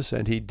justice,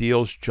 and He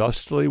deals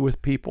justly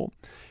with people,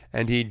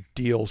 and He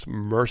deals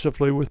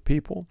mercifully with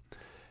people.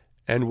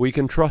 And we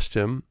can trust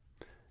Him,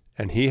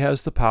 and He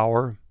has the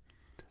power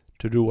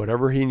to do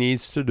whatever He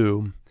needs to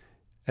do,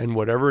 and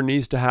whatever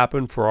needs to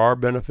happen for our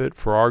benefit,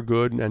 for our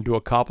good, and to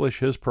accomplish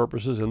His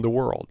purposes in the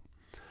world.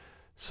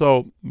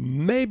 So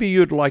maybe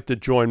you'd like to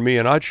join me,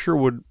 and I sure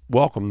would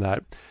welcome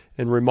that,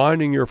 in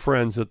reminding your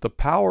friends that the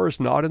power is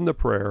not in the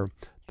prayer,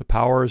 the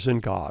power is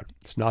in God.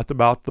 It's not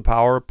about the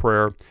power of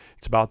prayer,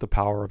 it's about the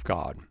power of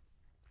God.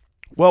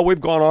 Well, we've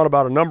gone on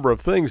about a number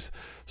of things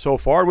so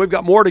far, and we've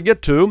got more to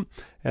get to,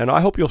 And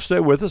I hope you'll stay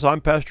with us. I'm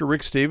Pastor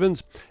Rick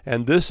Stevens,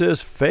 and this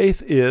is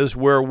Faith Is,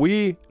 where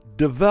we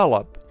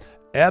develop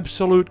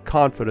absolute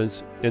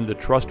confidence in the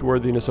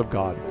trustworthiness of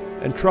God.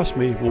 And trust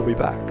me, we'll be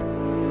back.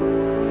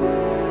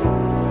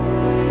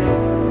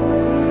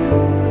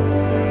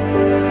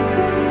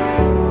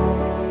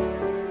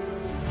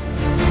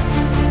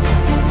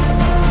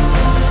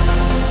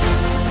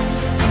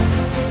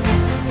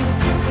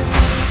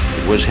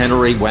 It was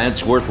Henry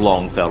Wadsworth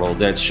Longfellow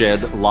that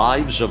said,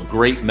 "Lives of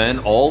great men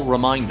all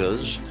remind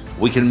us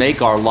we can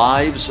make our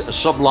lives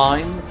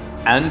sublime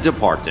and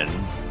departing,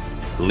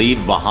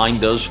 leave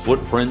behind us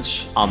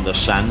footprints on the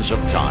sands of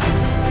time."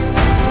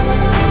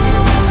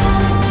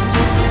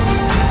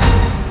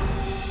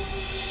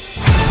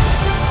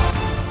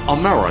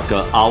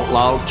 America Out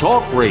Loud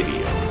Talk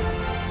Radio,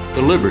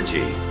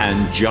 liberty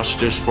and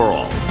justice for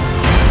all.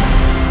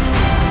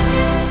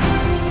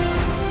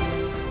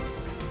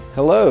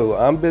 Hello,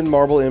 I'm Ben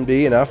Marble,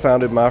 MD, and I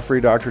founded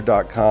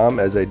MyFreeDoctor.com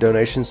as a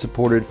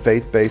donation-supported,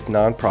 faith-based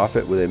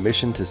nonprofit with a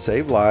mission to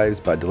save lives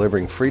by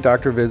delivering free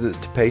doctor visits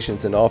to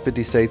patients in all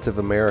 50 states of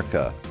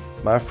America.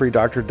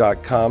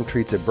 MyFreeDoctor.com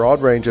treats a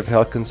broad range of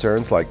health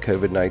concerns like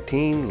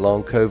COVID-19,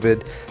 long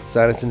COVID,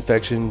 sinus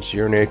infections,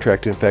 urinary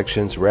tract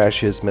infections,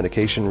 rashes,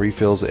 medication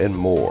refills, and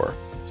more.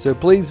 So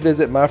please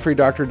visit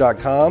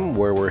MyFreeDoctor.com,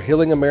 where we're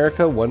healing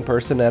America one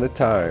person at a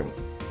time.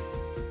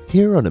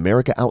 Here on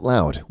America Out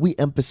Loud, we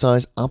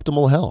emphasize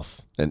optimal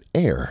health, and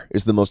air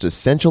is the most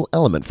essential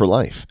element for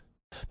life.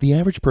 The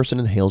average person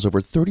inhales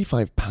over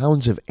 35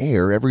 pounds of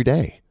air every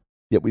day,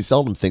 yet we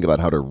seldom think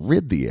about how to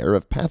rid the air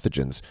of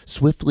pathogens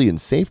swiftly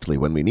and safely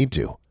when we need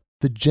to.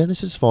 The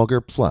Genesis Fogger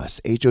Plus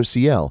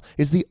HOCl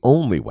is the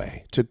only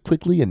way to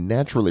quickly and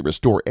naturally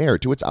restore air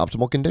to its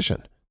optimal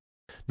condition.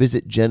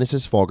 Visit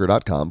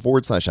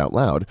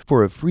genesisfogger.com/outloud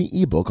for a free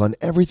ebook on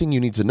everything you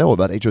need to know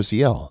about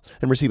HOCl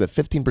and receive a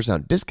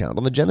 15% discount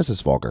on the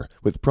Genesis Fogger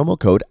with promo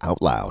code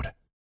OUTLOUD.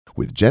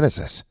 With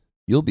Genesis,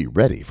 you'll be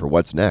ready for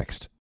what's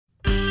next.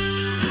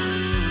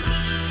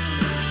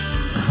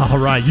 All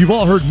right, you've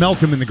all heard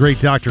Malcolm and the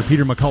great Dr.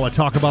 Peter McCullough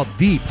talk about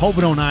the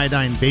povidone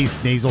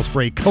iodine-based nasal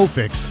spray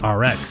Cofix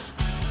RX.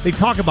 They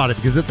talk about it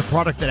because it's a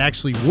product that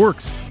actually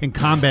works in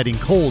combating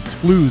colds,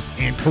 flus,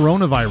 and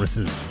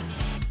coronaviruses.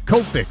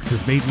 Cofix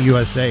is made in the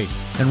USA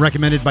and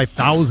recommended by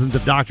thousands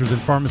of doctors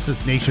and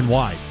pharmacists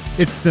nationwide.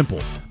 It's simple.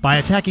 By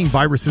attacking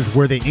viruses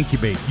where they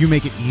incubate, you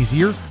make it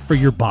easier for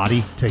your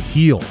body to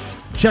heal.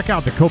 Check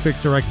out the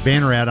Cofix RX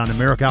banner ad on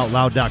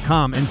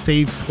AmericaOutloud.com and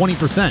save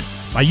 20%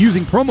 by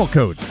using promo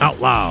code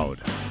OUTLOUD.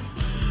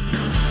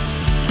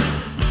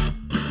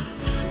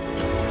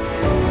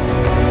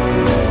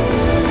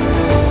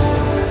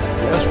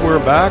 Yes, we're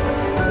back.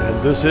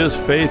 This is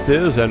Faith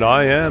Is, and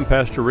I am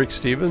Pastor Rick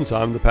Stevens.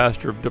 I'm the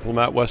pastor of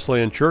Diplomat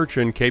Wesleyan Church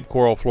in Cape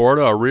Coral,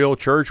 Florida, a real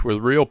church with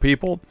real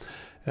people,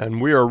 and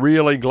we are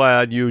really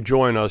glad you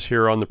join us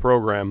here on the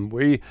program.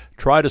 We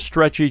try to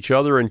stretch each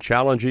other and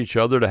challenge each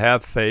other to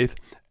have faith,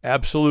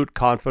 absolute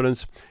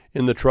confidence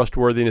in the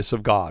trustworthiness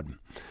of God.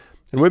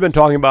 And we've been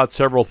talking about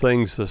several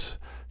things this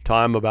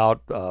time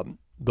about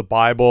the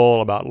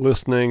Bible, about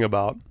listening,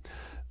 about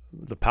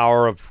the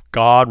power of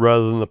God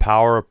rather than the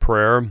power of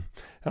prayer.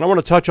 And I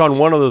want to touch on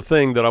one other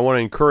thing that I want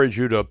to encourage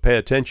you to pay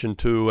attention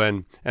to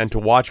and to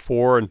watch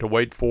for and to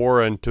wait for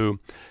and to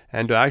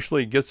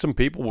actually get some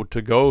people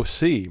to go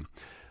see.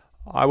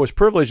 I was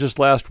privileged just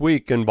last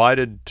week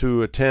invited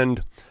to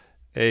attend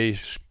a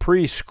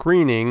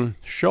pre-screening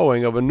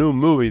showing of a new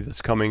movie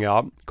that's coming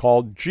out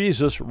called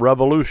Jesus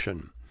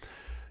Revolution.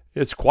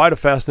 It's quite a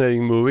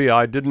fascinating movie.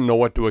 I didn't know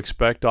what to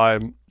expect. I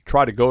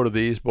try to go to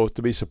these both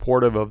to be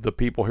supportive of the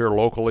people here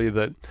locally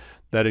that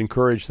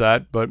encourage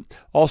that, but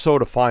also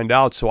to find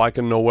out so I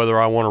can know whether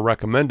I want to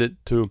recommend it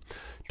to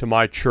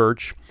my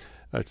church.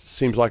 It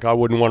seems like I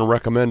wouldn't want to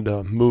recommend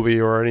a movie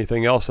or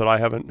anything else that I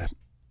haven't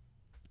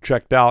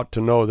checked out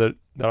to know that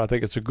I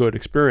think it's a good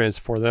experience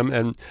for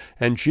them.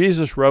 And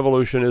Jesus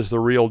Revolution is the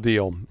real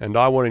deal, and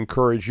I want to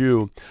encourage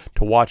you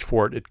to watch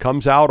for it. It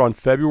comes out on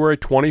February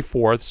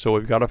 24th, so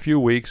we've got a few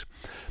weeks.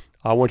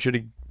 I want you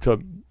to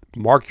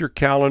mark your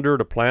calendar,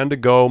 to plan to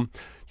go.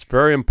 It's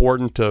very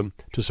important to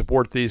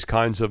support these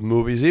kinds of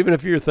movies, even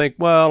if you think,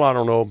 well, I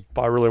don't know if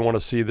I really want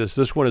to see this.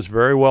 This one is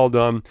very well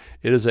done.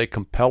 It is a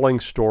compelling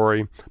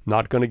story. I'm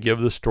not going to give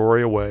the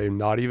story away,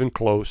 not even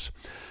close.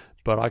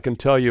 But I can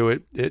tell you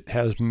it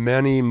has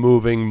many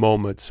moving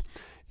moments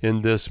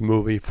in this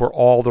movie for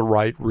all the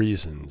right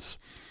reasons.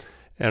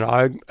 And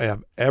I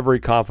have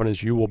every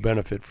confidence you will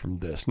benefit from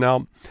this.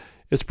 Now,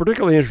 it's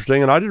particularly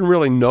interesting, and I didn't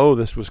really know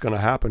this was going to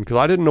happen because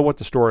I didn't know what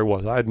the story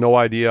was. I had no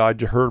idea. I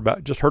just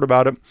heard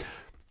about it.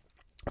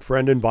 A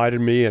friend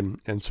invited me,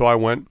 and so I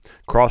went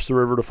across the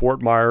river to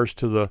Fort Myers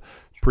to the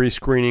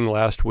pre-screening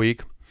last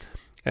week.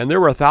 And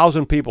there were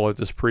 1,000 people at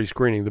this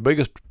pre-screening, the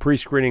biggest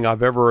pre-screening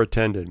I've ever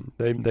attended.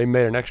 They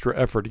made an extra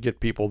effort to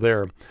get people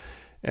there.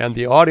 And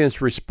the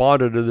audience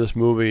responded to this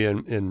movie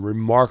in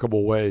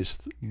remarkable ways,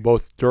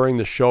 both during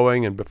the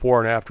showing and before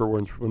and after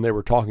when they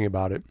were talking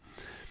about it.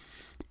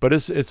 But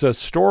it's a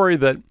story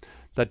that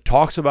that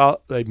talks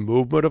about a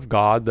movement of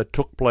God that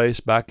took place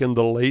back in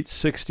the late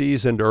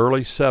 60s and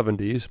early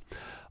 70s.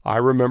 I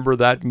remember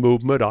that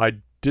movement. I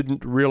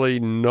didn't really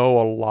know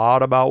a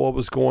lot about what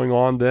was going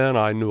on then.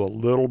 I knew a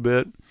little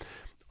bit.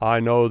 I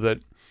know that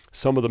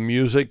some of the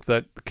music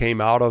that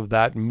came out of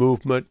that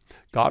movement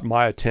got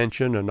my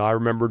attention, and I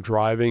remember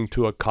driving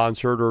to a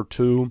concert or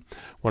two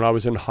when I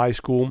was in high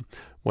school.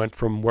 Went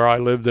from where I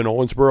lived in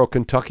Owensboro,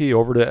 Kentucky,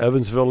 over to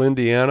Evansville,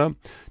 Indiana,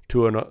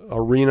 to an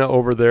arena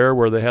over there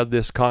where they had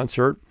this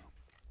concert.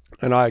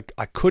 And I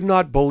could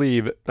not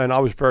believe it, and I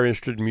was very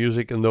interested in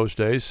music in those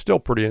days, still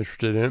pretty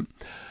interested in it.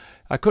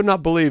 I could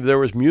not believe there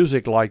was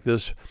music like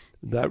this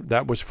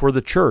that was for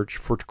the church,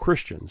 for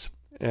Christians.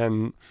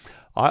 And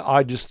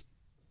I just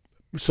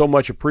so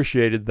much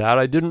appreciated that.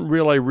 I didn't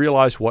really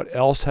realize what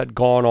else had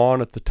gone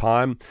on at the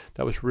time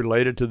that was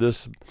related to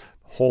this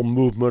whole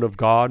movement of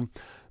God.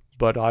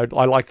 But I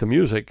liked the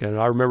music, and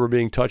I remember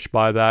being touched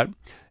by that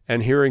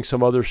and hearing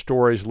some other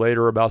stories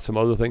later about some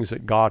other things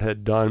that God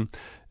had done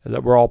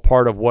that were all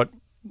part of what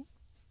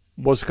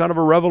was kind of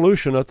a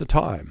revolution at the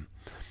time.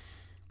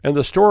 And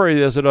the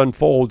story as it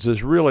unfolds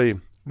is really,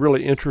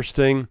 really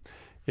interesting.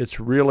 It's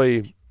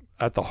really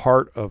at the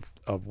heart of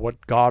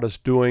what God is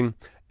doing.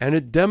 And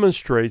it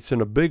demonstrates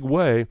in a big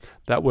way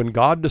that when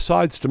God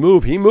decides to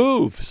move, he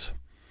moves.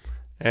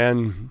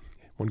 And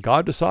when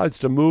God decides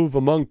to move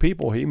among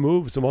people, he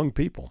moves among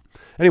people.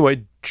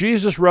 Anyway,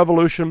 Jesus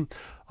Revolution,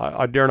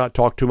 I dare not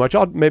talk too much.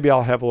 Maybe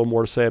I'll have a little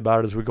more to say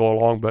about it as we go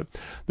along, but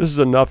this is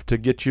enough to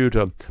get you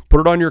to put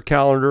it on your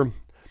calendar,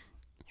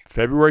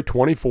 February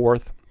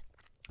 24th.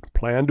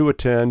 Plan to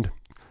attend.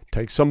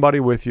 Take somebody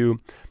with you.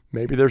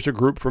 Maybe there's a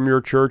group from your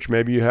church.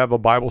 Maybe you have a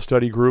Bible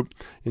study group,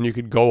 and you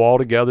could go all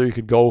together. You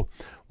could go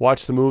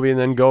watch the movie and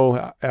then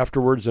go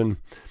afterwards and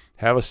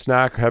have a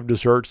snack, have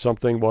dessert,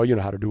 something. Well, you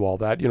know how to do all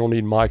that. You don't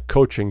need my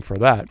coaching for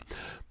that.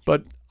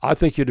 But I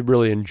think you'd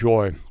really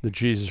enjoy the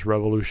Jesus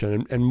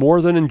Revolution. And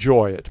more than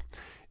enjoy it,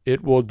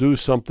 it will do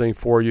something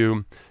for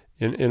you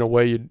in a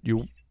way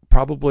you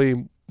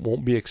probably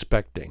won't be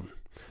expecting.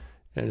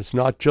 And it's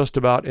not just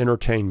about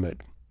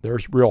entertainment.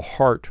 There's real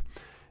heart,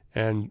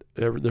 and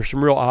there's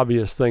some real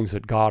obvious things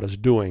that God is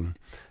doing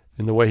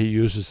in the way he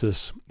uses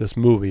this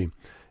movie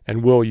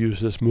and will use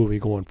this movie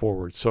going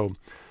forward. So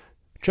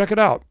check it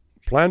out.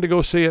 Plan to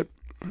go see it.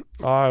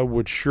 I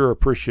would sure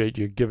appreciate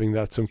you giving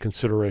that some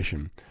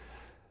consideration.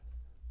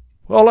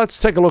 Well, let's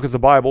take a look at the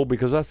Bible,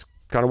 because that's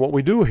kind of what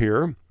we do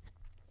here.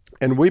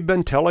 And we've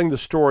been telling the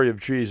story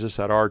of Jesus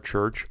at our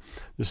church.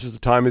 This is the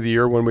time of the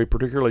year when we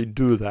particularly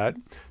do that.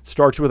 It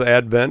starts with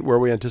Advent, where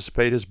we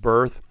anticipate his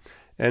birth,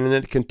 and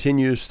then it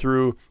continues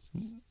through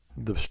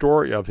the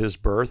story of his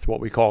birth, what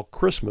we call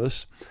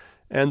Christmas.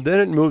 And then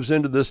it moves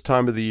into this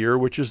time of the year,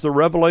 which is the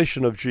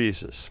revelation of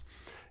Jesus.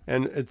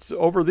 And it's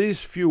over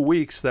these few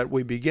weeks that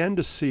we begin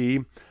to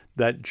see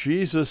that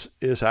Jesus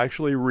is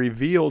actually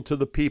revealed to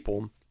the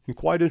people in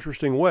quite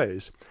interesting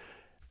ways.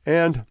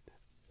 And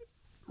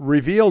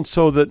revealed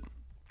so that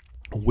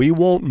we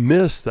won't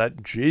miss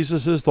that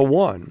Jesus is the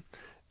one.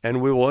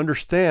 And we will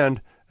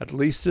understand, at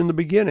least in the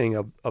beginning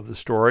of the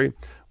story,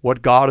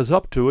 what God is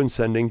up to in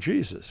sending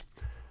Jesus.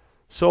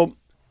 So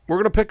we're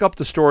going to pick up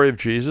the story of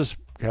Jesus,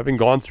 having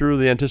gone through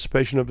the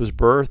anticipation of his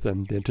birth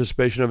and the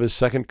anticipation of his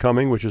second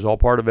coming, which is all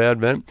part of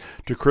Advent,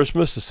 to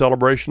Christmas, the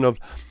celebration of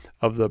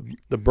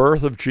the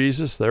birth of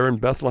Jesus there in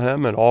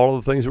Bethlehem and all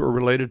of the things that were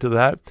related to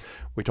that.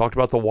 We talked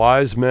about the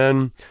wise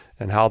men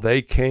and how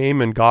they came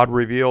and God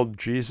revealed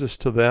Jesus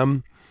to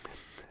them.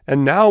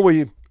 And now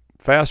we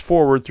fast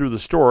forward through the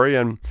story,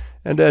 and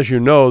as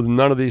you know,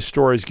 none of these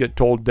stories get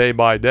told day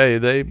by day.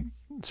 They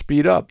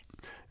speed up.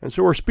 And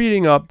so we're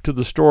speeding up to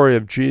the story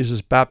of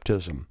Jesus'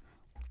 baptism.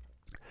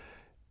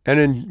 And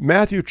in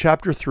Matthew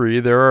chapter 3,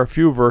 there are a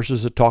few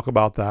verses that talk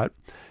about that.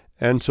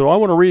 And so I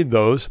want to read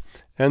those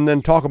and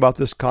then talk about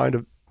this kind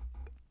of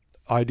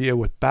idea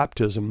with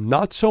baptism.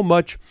 Not so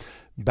much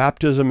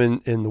baptism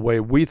in the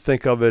way we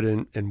think of it,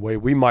 in the way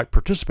we might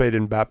participate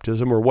in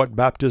baptism, or what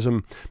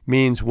baptism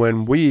means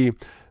when we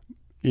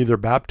either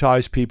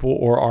baptize people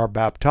or are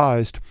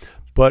baptized,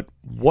 but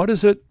what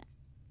is it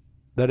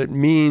that it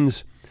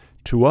means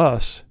to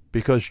us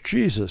because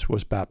Jesus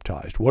was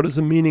baptized? What is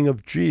the meaning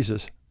of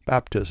Jesus'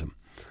 baptism?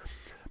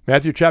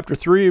 Matthew chapter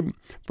 3,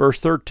 verse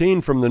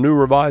 13 from the New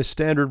Revised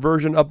Standard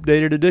Version,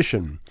 updated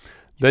edition.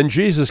 Then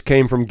Jesus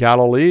came from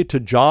Galilee to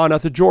John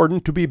at the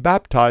Jordan to be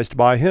baptized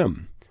by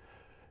him.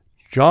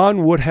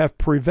 John would have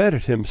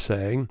prevented him,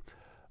 saying,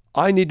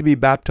 I need to be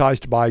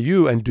baptized by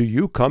you, and do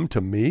you come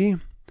to me?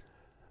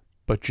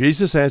 But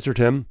Jesus answered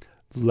him,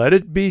 Let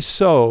it be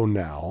so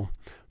now,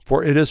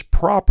 for it is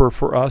proper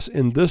for us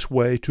in this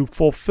way to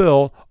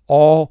fulfill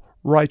all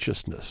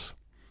righteousness.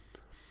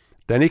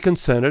 Then he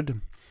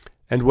consented,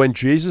 and when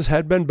Jesus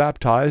had been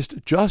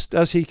baptized, just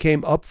as he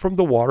came up from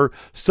the water,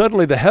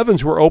 suddenly the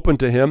heavens were opened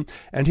to him,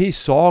 and he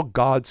saw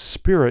God's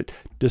Spirit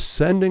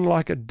descending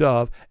like a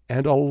dove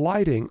and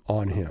alighting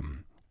on him.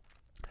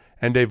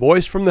 And a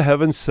voice from the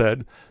heavens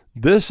said,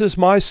 This is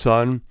my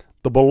Son,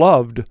 the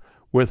beloved,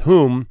 with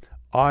whom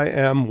I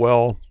am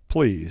well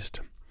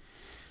pleased.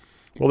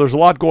 Well, there's a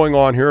lot going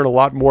on here and a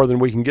lot more than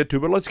we can get to,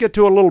 but let's get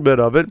to a little bit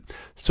of it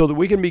so that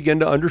we can begin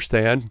to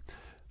understand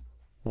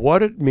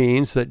what it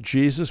means that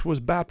Jesus was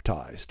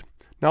baptized.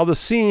 Now, the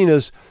scene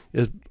is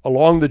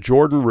along the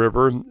Jordan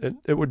River.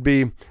 It would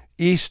be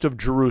east of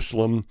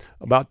Jerusalem,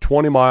 about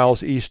 20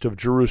 miles east of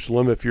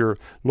Jerusalem if you're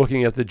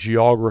looking at the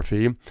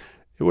geography.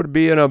 It would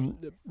be in a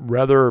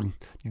rather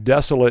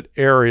desolate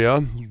area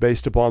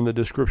based upon the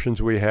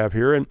descriptions we have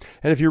here. And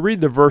if you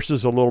read the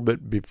verses a little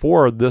bit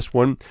before this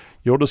one,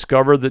 you'll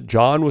discover that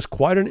John was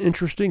quite an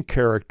interesting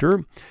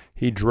character.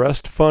 He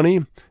dressed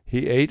funny.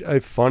 He ate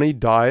a funny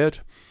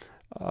diet.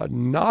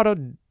 Not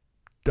a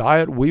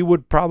diet we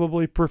would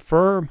probably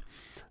prefer.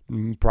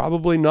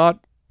 Probably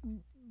not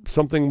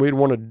something we'd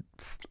want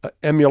to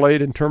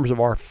emulate in terms of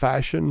our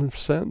fashion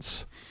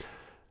sense.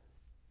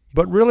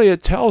 But really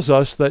it tells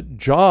us that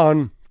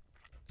John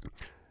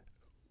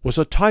was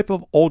a type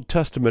of Old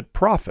Testament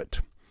prophet.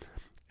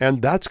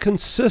 And that's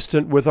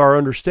consistent with our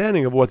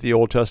understanding of what the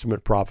Old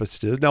Testament prophets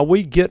did. Now,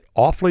 we get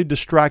awfully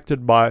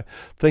distracted by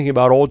thinking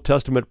about Old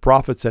Testament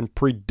prophets and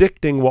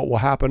predicting what will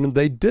happen, and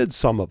they did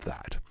some of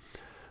that.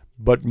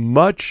 But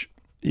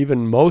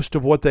even most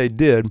of what they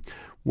did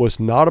was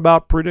not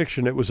about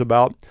prediction. It was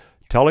about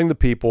telling the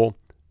people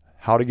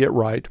how to get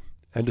right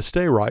and to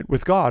stay right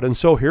with God. And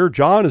so here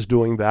John is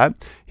doing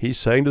that. He's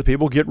saying to the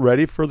people, get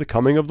ready for the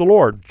coming of the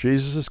Lord.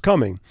 Jesus is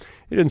coming.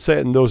 He didn't say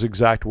it in those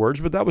exact words,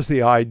 but that was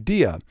the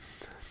idea.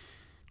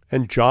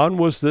 And John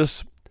was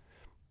this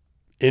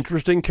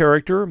interesting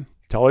character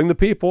telling the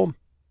people,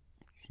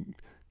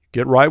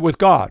 get right with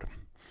God.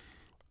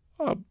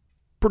 A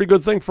pretty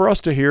good thing for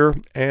us to hear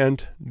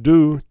and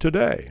do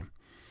today.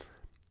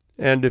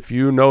 And if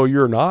you know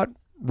you're not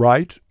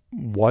right,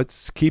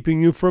 what's keeping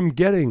you from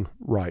getting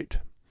right?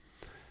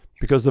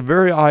 Because the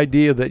very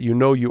idea that you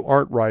know you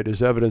aren't right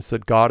is evidence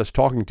that God is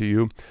talking to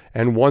you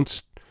and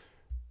wants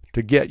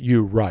to get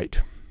you right.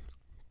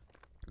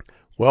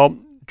 Well,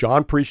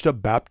 John preached a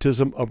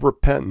baptism of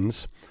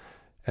repentance,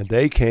 and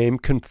they came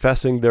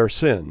confessing their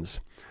sins.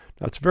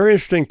 Now, it's very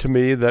interesting to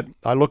me that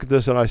I look at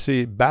this and I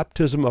see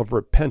baptism of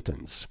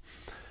repentance.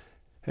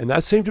 And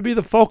that seemed to be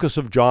the focus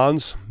of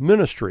John's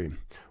ministry.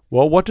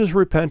 Well, what does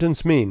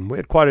repentance mean? We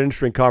had quite an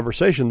interesting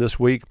conversation this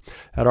week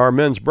at our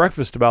men's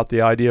breakfast about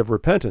the idea of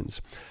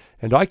repentance.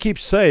 And I keep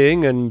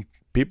saying, and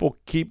people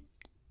keep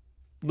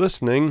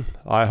listening,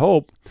 I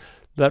hope,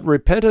 that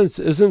repentance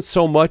isn't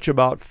so much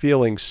about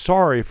feeling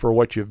sorry for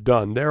what you've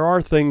done. There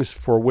are things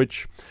for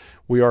which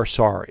we are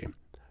sorry.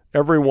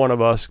 Every one of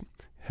us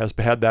has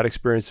had that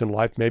experience in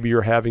life. Maybe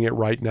you're having it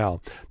right now.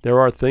 There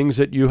are things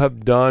that you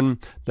have done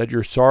that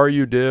you're sorry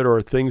you did,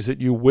 or things that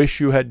you wish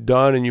you had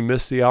done and you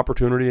missed the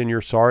opportunity and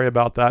you're sorry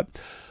about that.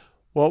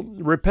 Well,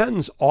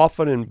 repentance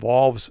often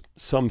involves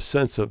some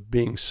sense of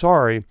being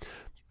sorry,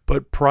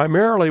 but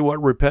primarily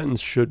what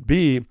repentance should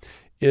be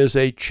is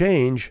a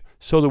change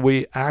so that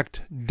we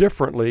act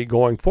differently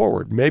going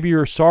forward. Maybe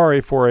you're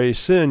sorry for a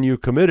sin you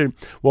committed.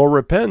 Well,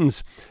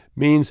 repentance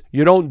means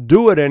you don't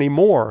do it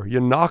anymore. You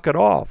knock it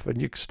off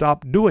and you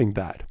stop doing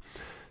that.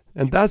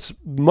 And that's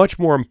much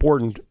more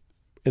important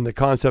in the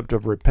concept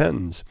of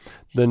repentance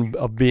than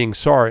of being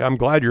sorry. I'm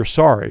glad you're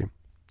sorry.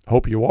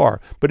 Hope you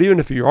are. But even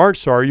if you aren't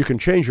sorry, you can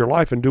change your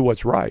life and do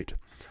what's right.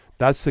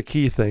 That's the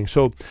key thing.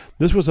 So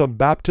this was a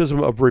baptism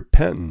of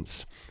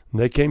repentance.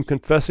 They came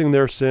confessing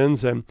their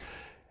sins, and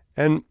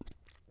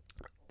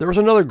there was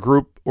another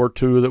group or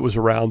two that was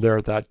around there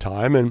at that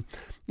time,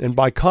 and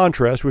by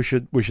contrast, we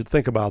should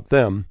think about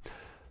them.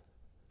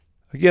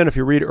 Again, if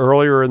you read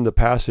earlier in the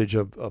passage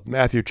of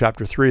Matthew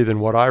chapter 3 than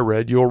what I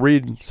read, you'll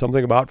read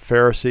something about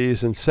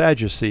Pharisees and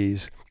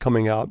Sadducees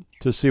coming out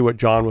to see what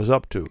John was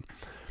up to.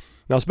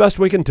 Now, as best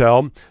we can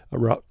tell,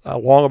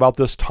 along about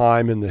this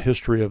time in the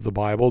history of the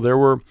Bible, there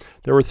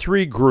were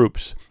three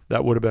groups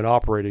that would have been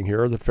operating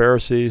here: the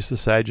Pharisees, the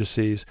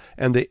Sadducees,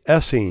 and the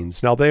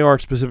Essenes. Now, they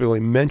aren't specifically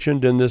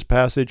mentioned in this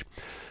passage.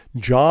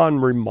 John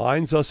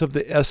reminds us of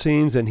the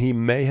Essenes, and he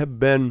may have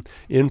been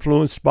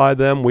influenced by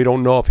them. We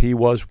don't know if he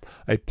was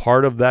a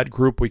part of that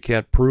group. We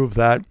can't prove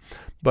that.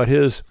 But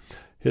his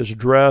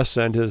dress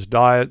and his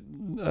diet,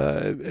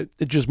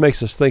 it just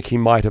makes us think he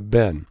might have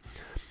been.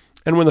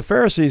 And when the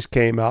Pharisees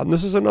came out, and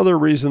this is another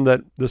reason that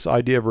this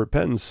idea of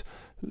repentance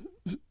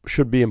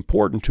should be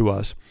important to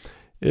us,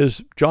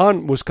 is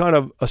John was kind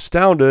of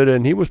astounded,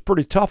 and he was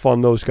pretty tough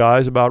on those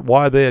guys about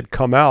why they had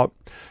come out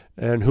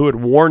and who had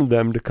warned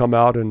them to come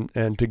out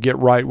and to get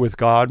right with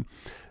God.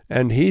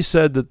 And he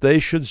said that they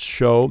should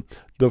show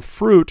the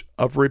fruit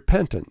of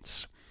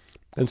repentance.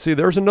 And see,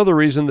 there's another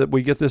reason that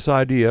we get this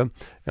idea,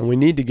 and we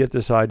need to get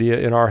this idea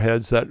in our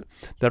heads, that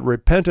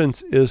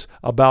repentance is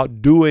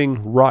about doing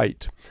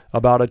right,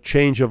 about a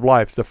change of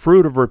life. The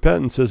fruit of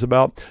repentance is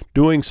about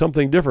doing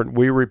something different.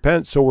 We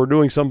repent, so we're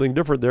doing something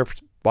different there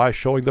by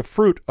showing the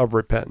fruit of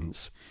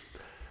repentance.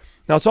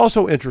 Now, it's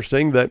also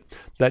interesting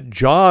that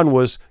John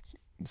was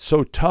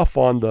so tough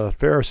on the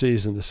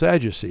Pharisees and the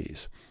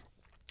Sadducees.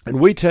 And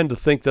we tend to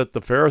think that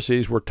the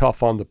Pharisees were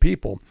tough on the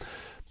people.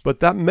 But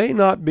that may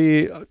not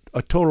be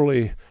a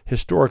totally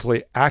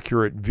historically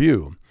accurate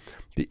view,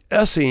 The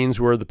Essenes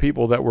were the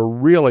people that were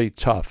really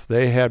tough.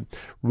 They had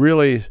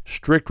really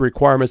strict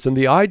requirements. And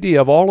the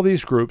idea of all of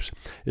these groups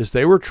is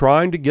they were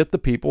trying to get the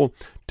people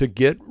to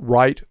get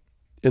right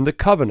in the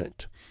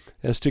covenant,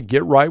 as to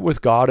get right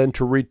with God and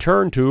to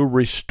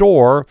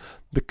restore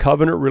the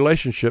covenant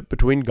relationship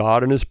between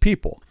God and his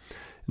people.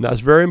 And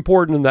that's very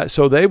important in that.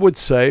 So they would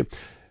say,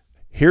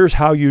 here's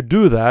how you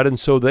do that. And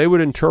so they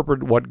would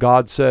interpret what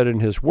God said in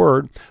his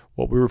word,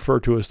 what we refer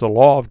to as the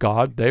law of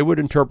God. They would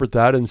interpret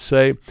that and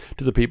say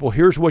to the people,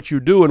 here's what you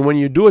do. And when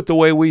you do it the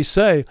way we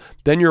say,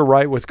 then you're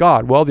right with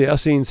God. Well, the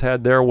Essenes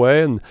had their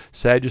way, and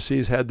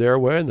Sadducees had their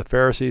way, and the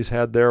Pharisees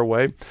had their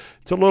way.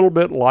 It's a little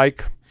bit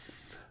like,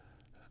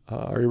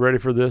 are you ready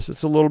for this?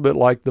 It's a little bit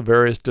like the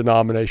various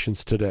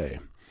denominations today.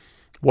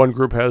 One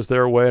group has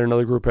their way, and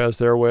another group has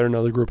their way, and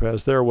another group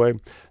has their way. There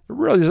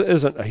really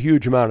isn't a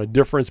huge amount of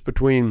difference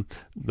between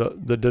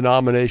the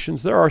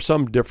denominations. There are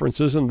some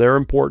differences, and they're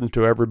important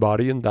to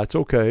everybody, and that's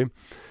okay.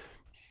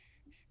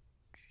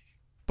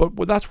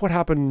 But that's what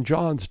happened in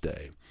John's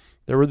day.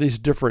 There were these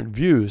different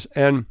views.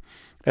 And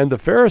the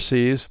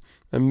Pharisees,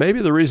 and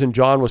maybe the reason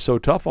John was so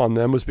tough on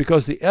them was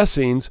because the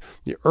Essenes,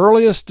 the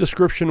earliest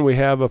description we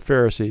have of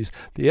Pharisees,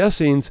 the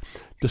Essenes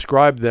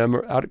described them,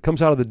 it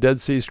comes out of the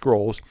Dead Sea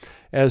Scrolls,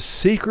 as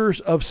seekers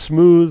of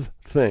smooth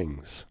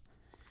things.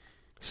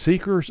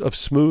 Seekers of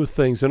smooth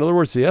things. In other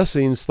words, the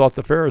Essenes thought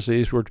the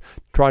Pharisees were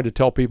trying to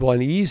tell people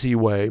an easy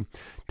way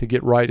to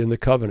get right in the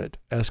covenant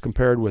as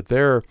compared with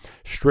their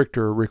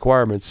stricter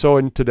requirements. So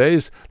in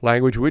today's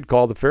language, we'd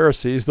call the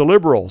Pharisees the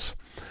liberals.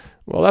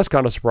 Well, that's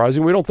kind of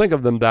surprising. We don't think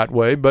of them that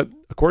way, but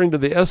according to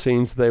the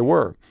Essenes, they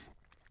were.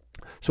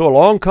 So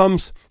along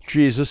comes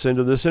Jesus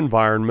into this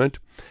environment,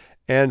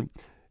 and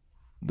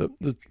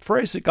the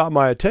phrase that got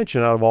my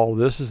attention out of all of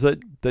this is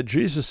that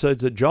Jesus said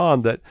to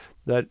John that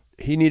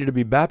he needed to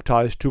be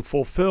baptized to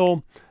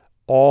fulfill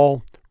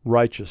all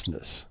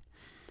righteousness.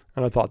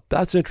 And I thought,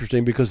 that's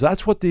interesting, because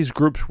that's what these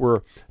groups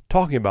were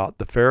talking about.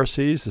 The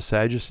Pharisees, the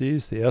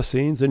Sadducees, the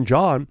Essenes, and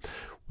John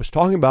was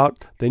talking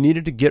about they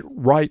needed to get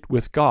right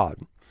with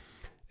God.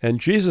 And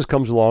Jesus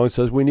comes along and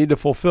says we need to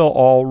fulfill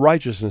all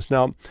righteousness.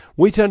 Now,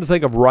 we tend to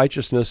think of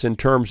righteousness in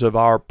terms of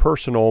our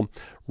personal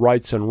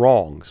rights and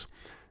wrongs.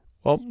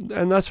 Well,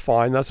 and that's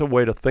fine. That's a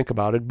way to think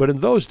about it. But in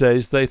those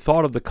days, they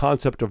thought of the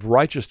concept of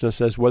righteousness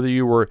as whether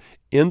you were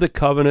in the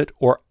covenant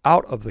or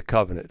out of the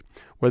covenant,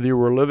 whether you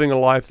were living a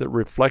life that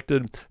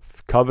reflected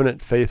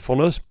covenant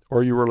faithfulness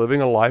or you were living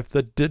a life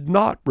that did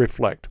not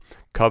reflect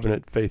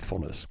covenant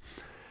faithfulness.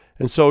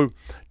 And so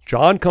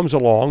John comes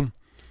along,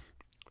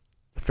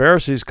 the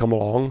Pharisees come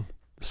along,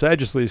 the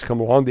Sadducees come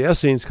along, the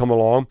Essenes come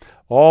along,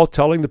 all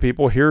telling the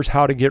people, here's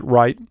how to get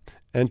right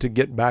and to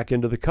get back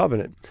into the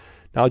covenant.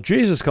 Now,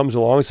 Jesus comes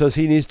along and says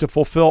he needs to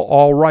fulfill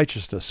all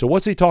righteousness. So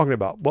what's he talking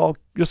about? Well,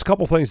 just a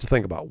couple things to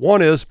think about.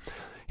 One is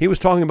he was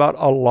talking about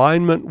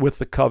alignment with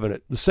the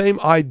covenant, the same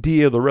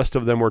idea the rest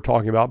of them were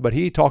talking about, but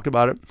he talked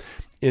about it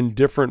in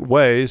different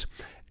ways,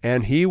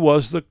 and he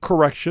was the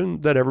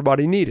correction that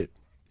everybody needed.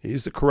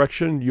 He's the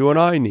correction you and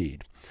I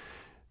need.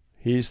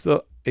 He's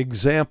the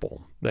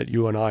example that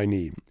you and I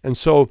need. And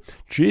so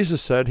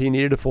Jesus said he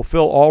needed to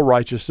fulfill all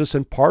righteousness,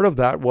 and part of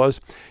that was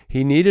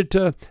he needed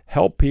to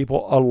help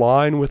people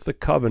align with the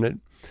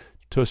covenant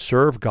to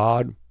serve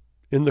God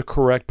in the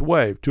correct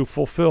way, to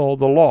fulfill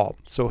the law.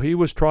 So he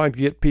was trying to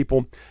get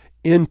people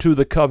into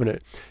the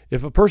covenant.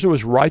 If a person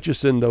was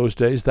righteous in those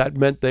days, that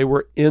meant they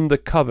were in the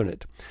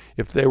covenant.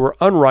 If they were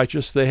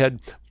unrighteous, they had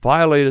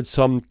violated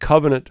some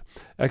covenant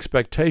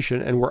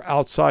expectation and were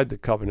outside the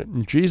covenant.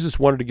 And Jesus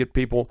wanted to get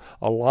people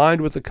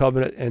aligned with the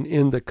covenant and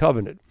in the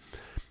covenant.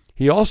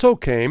 He also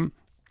came,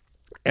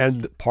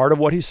 and part of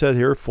what he said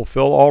here,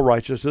 fulfill all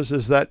righteousness,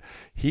 is that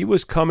he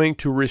was coming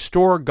to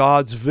restore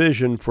God's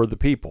vision for the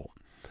people.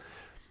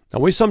 Now,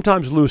 we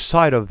sometimes lose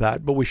sight of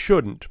that, but we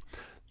shouldn't.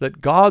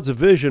 That God's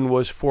vision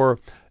was for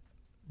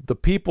the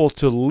people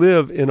to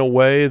live in a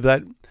way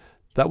that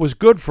was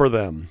good for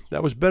them,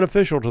 that was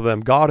beneficial to them.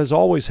 God has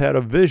always had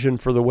a vision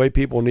for the way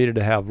people needed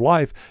to have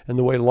life and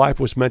the way life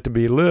was meant to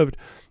be lived.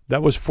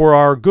 That was for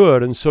our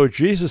good. And so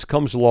Jesus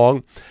comes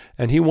along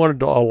and he wanted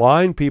to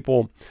align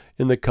people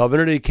in the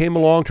covenant. He came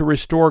along to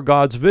restore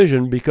God's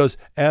vision because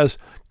as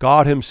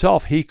God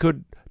himself, he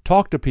could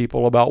talk to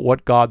people about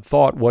what God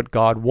thought, what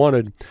God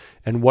wanted,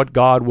 and what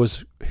God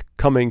was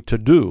coming to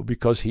do,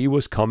 because he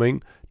was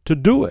coming to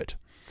do it.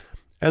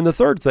 And the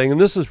third thing,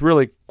 and this is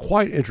really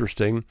quite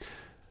interesting,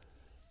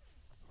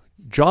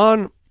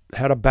 John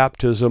had a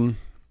baptism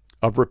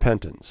of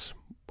repentance.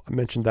 I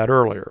mentioned that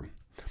earlier.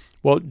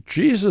 Well,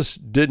 Jesus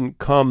didn't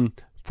come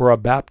for a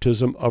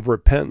baptism of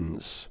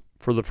repentance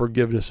for the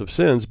forgiveness of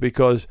sins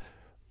because,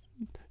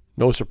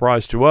 no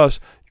surprise to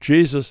us,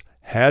 Jesus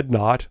had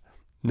not,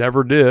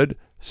 never did,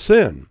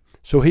 sin.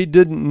 So he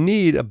didn't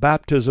need a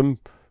baptism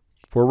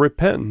for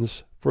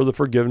repentance for the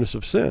forgiveness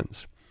of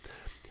sins.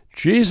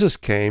 Jesus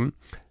came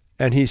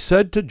and he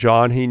said to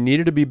John he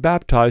needed to be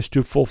baptized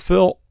to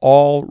fulfill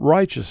all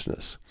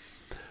righteousness.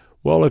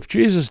 Well, if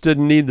Jesus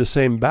didn't need the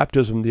same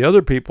baptism the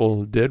other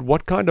people did,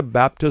 what kind of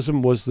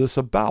baptism was this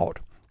about?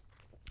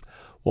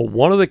 Well,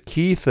 one of the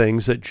key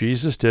things that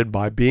Jesus did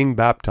by being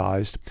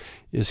baptized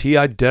is he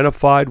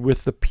identified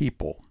with the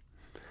people.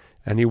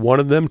 And he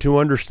wanted them to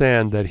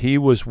understand that he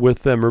was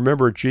with them.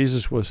 Remember,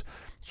 Jesus was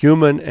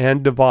human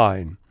and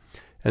divine.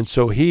 And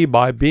so he,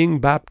 by being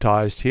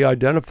baptized, he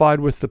identified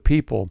with the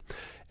people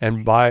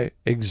and by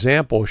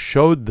example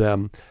showed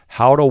them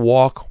how to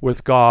walk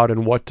with God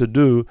and what to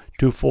do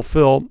to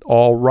fulfill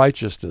all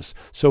righteousness.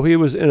 So he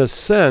was, in a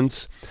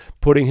sense,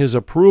 putting his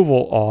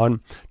approval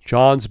on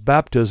John's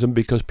baptism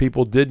because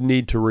people did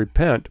need to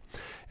repent.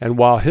 And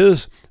while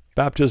his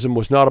baptism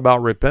was not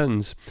about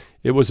repentance,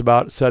 it was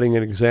about setting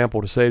an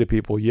example to say to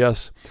people,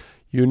 yes,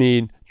 you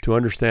need to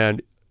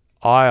understand,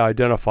 I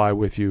identify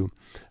with you,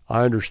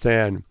 I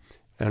understand,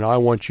 and I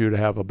want you to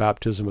have a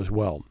baptism as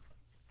well.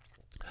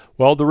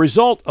 Well, the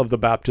result of the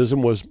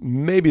baptism was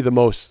maybe the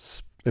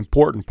most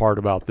important part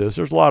about this.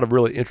 There's a lot of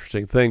really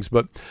interesting things,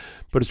 but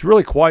it's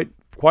really quite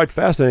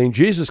fascinating.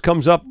 Jesus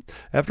comes up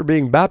after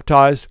being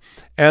baptized,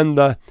 and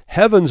the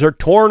heavens are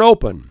torn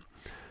open.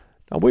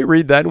 Now, we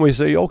read that and we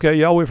say, okay,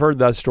 yeah, we've heard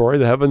that story.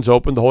 The heavens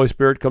open, the Holy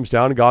Spirit comes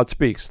down, and God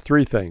speaks.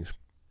 3 things.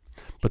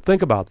 But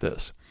think about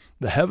this.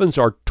 The heavens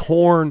are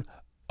torn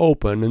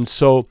open, and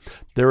so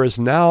there is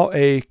now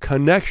a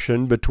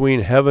connection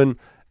between heaven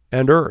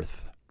and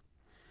earth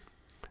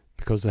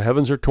because the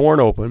heavens are torn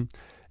open,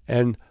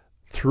 and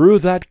through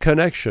that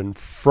connection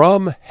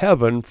from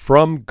heaven,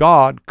 from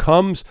God,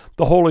 comes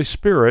the Holy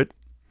Spirit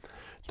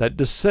that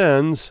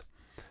descends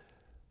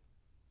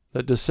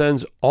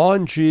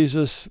on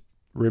Jesus,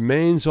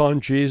 remains on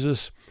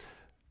Jesus.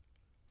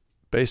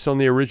 Based on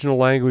the original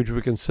language,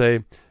 we can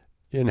say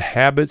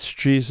inhabits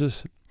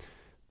Jesus.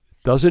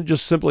 Doesn't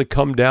just simply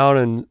come down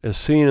and is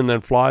seen and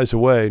then flies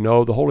away.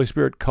 No, the Holy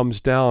Spirit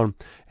comes down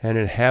and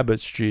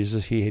inhabits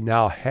Jesus. He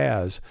now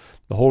has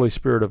the Holy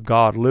Spirit of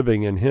God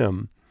living in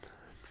him.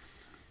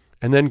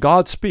 And then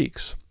God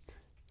speaks.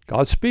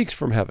 God speaks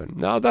from heaven.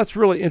 Now that's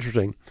really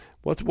interesting.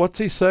 What's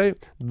he say?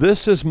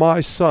 This is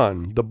my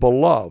Son, the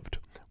beloved,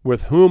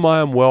 with whom I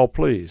am well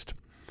pleased.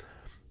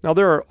 Now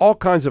there are all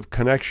kinds of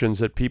connections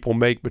that people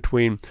make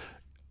between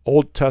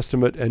Old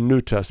Testament and New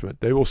Testament.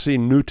 They will see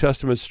New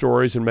Testament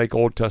stories and make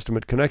Old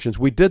Testament connections.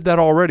 We did that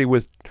already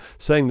with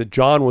saying that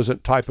John was a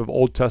type of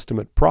Old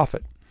Testament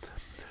prophet.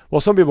 Well,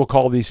 some people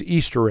call these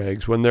Easter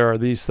eggs when there are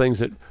these things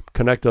that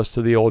connect us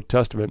to the Old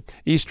Testament.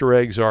 Easter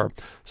eggs are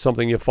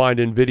something you find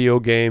in video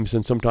games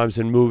and sometimes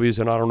in movies,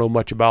 and I don't know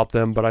much about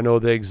them, but I know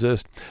they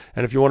exist.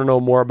 And if you want to know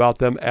more about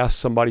them, ask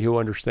somebody who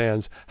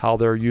understands how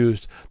they're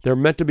used. They're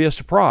meant to be a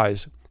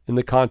surprise in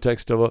the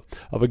context of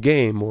a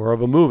game or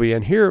of a movie.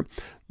 And here,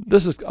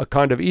 this is a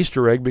kind of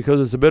Easter egg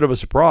because it's a bit of a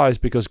surprise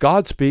because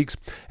God speaks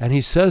and he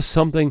says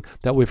something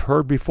that we've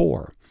heard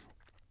before.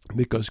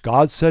 Because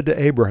God said to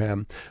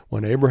Abraham,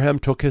 when Abraham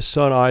took his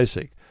son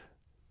Isaac,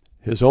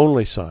 his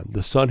only son,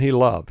 the son he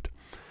loved,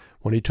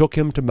 when he took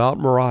him to Mount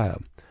Moriah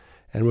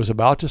and was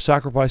about to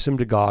sacrifice him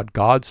to God,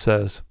 God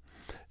says,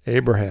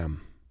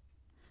 Abraham,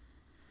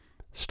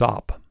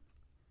 stop.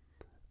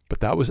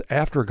 But that was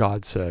after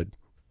God said,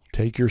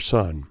 take your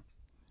son,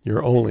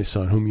 your only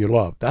son, whom you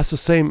love. That's the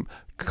same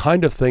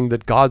kind of thing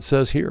that God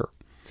says here.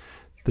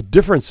 The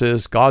difference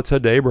is God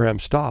said to Abraham,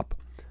 stop.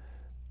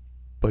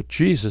 But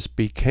Jesus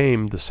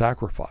became the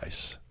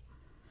sacrifice.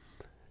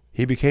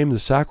 He became the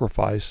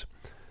sacrifice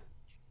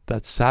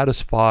that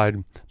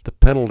satisfied the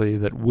penalty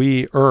that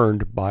we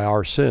earned by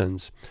our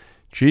sins.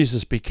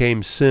 Jesus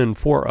became sin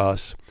for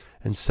us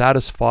and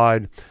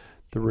satisfied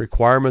the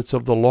requirements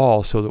of the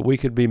law so that we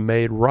could be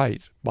made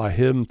right by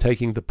him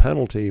taking the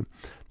penalty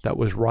that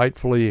was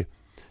rightfully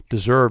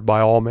deserved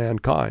by all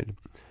mankind.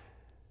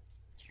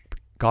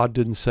 God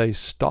didn't say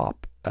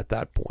stop at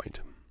that point.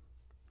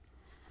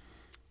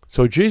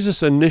 So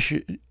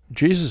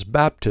Jesus'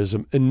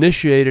 baptism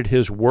initiated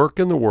his work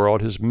in the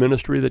world, his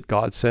ministry that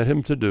God sent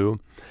him to do.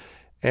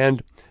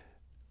 And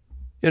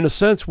in a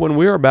sense, when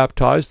we are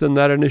baptized, then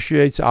that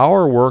initiates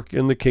our work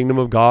in the kingdom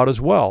of God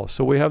as well.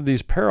 So we have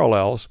these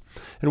parallels.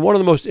 And one of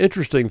the most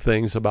interesting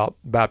things about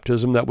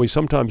baptism that we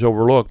sometimes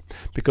overlook,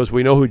 because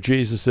we know who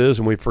Jesus is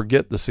and we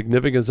forget the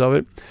significance of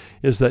it,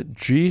 is that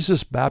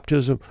Jesus'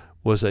 baptism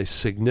was a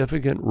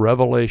significant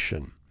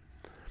revelation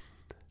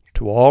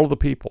to all of the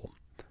people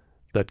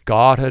that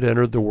God had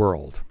entered the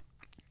world.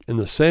 In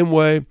the same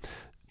way,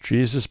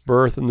 Jesus'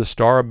 birth and the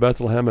Star of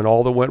Bethlehem and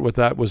all that went with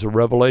that was a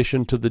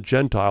revelation to the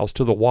Gentiles,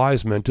 to the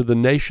wise men, to the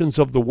nations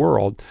of the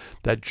world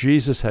that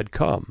Jesus had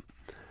come.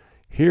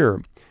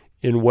 Here,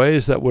 in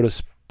ways that would have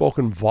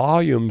spoken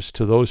volumes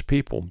to those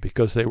people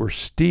because they were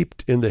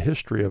steeped in the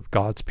history of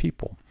God's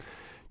people,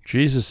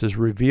 Jesus is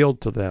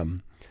revealed to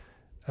them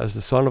as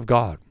the Son of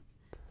God,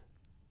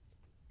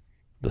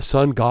 the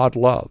Son God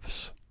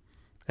loves,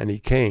 and he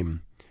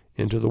came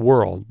into the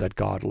world that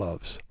God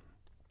loves.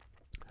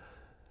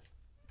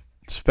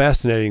 It's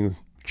fascinating.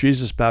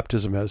 Jesus'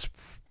 baptism has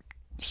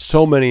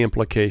so many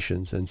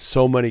implications and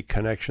so many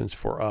connections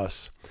for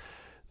us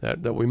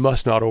that we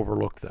must not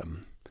overlook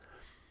them.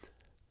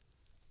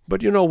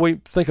 But we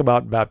think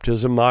about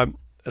baptism.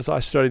 As I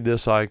studied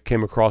this, I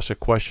came across a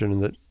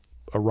question that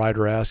a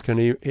writer asked, and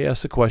he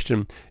asked the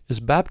question, is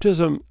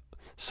baptism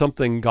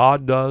something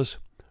God does,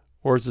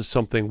 or is it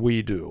something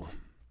we do?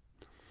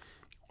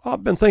 Well,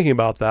 I've been thinking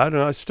about that,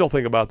 and I still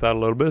think about that a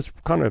little bit. It's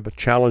kind of a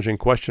challenging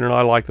question, and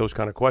I like those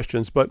kind of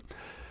questions. But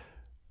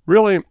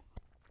really,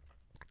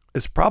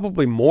 it's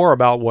probably more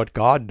about what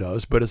God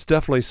does, but it's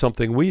definitely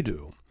something we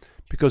do,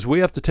 because we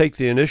have to take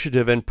the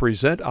initiative and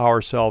present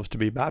ourselves to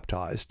be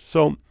baptized.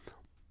 So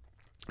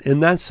in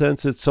that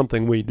sense, it's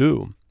something we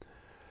do.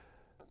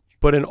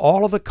 But in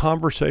all of the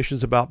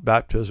conversations about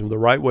baptism, the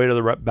right way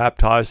to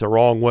baptize, the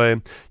wrong way,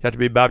 you have to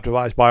be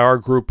baptized by our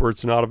group or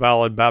it's not a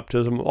valid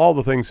baptism, all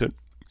the things that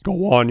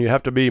go on. You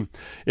have to be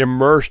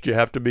immersed, you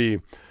have to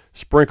be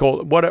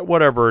sprinkled,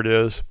 whatever it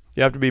is.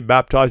 You have to be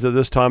baptized at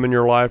this time in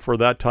your life or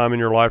that time in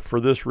your life for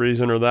this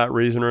reason or that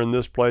reason or in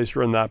this place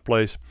or in that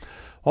place.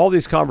 All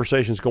these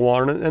conversations go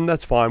on, and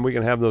that's fine. We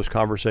can have those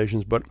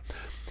conversations. But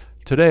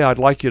today I'd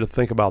like you to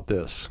think about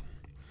this.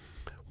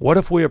 What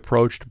if we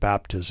approached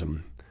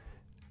baptism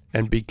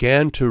and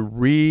began to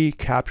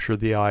recapture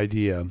the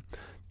idea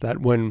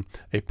that when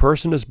a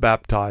person is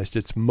baptized,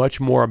 it's much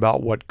more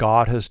about what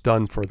God has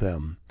done for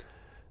them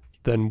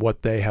than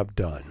what they have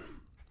done.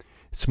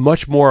 It's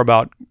much more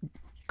about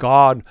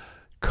God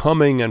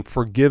coming and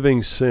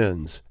forgiving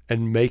sins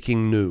and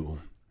making new.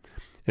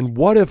 And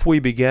what if we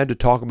began to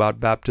talk about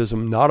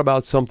baptism, not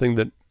about something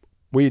that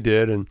we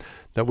did and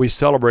that we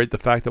celebrate the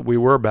fact that we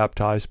were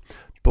baptized,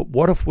 but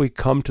what if we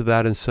come to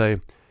that and say,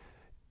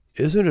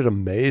 isn't it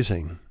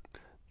amazing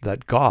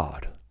that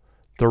God,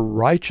 the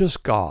righteous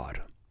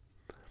God,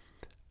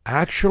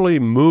 actually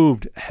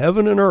moved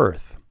heaven and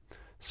earth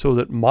so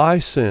that my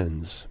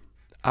sins,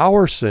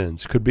 our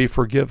sins, could be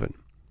forgiven?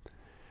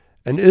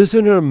 And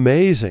isn't it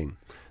amazing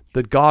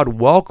that God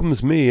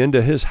welcomes me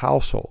into his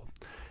household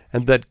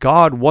and that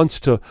God wants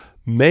to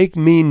make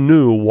me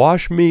new,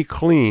 wash me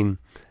clean,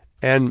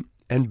 and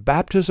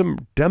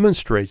baptism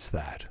demonstrates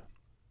that?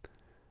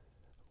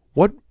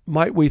 What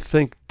might we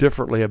think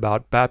differently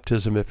about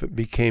baptism if it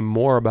became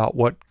more about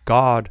what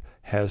God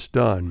has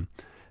done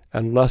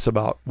and less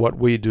about what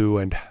we do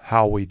and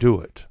how we do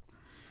it?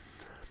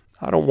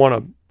 I don't want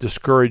to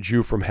discourage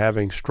you from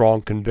having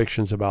strong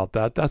convictions about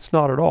that. That's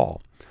not at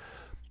all.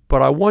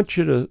 But I want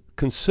you to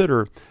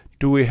consider,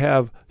 do we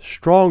have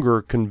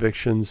stronger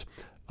convictions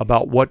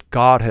about what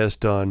God has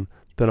done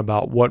than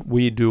about what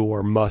we do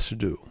or must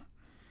do?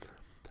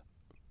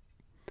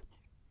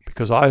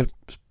 Because I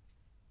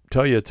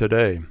tell you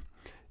today,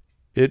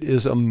 it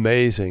is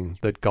amazing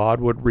that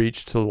God would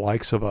reach to the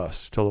likes of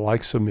us, to the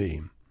likes of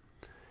me,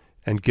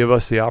 and give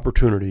us the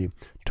opportunity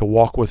to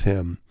walk with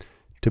him,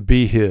 to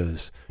be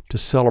his, to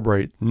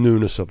celebrate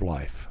newness of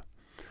life.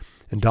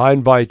 And I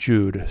invite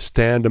you to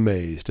stand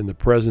amazed in the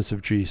presence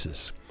of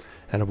Jesus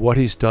and of what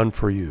he's done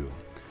for you,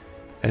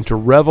 and to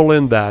revel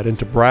in that and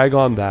to brag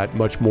on that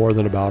much more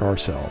than about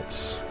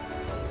ourselves.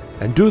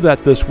 And do that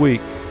this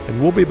week,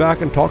 and we'll be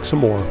back and talk some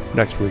more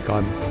next week.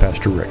 I'm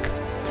Pastor Rick.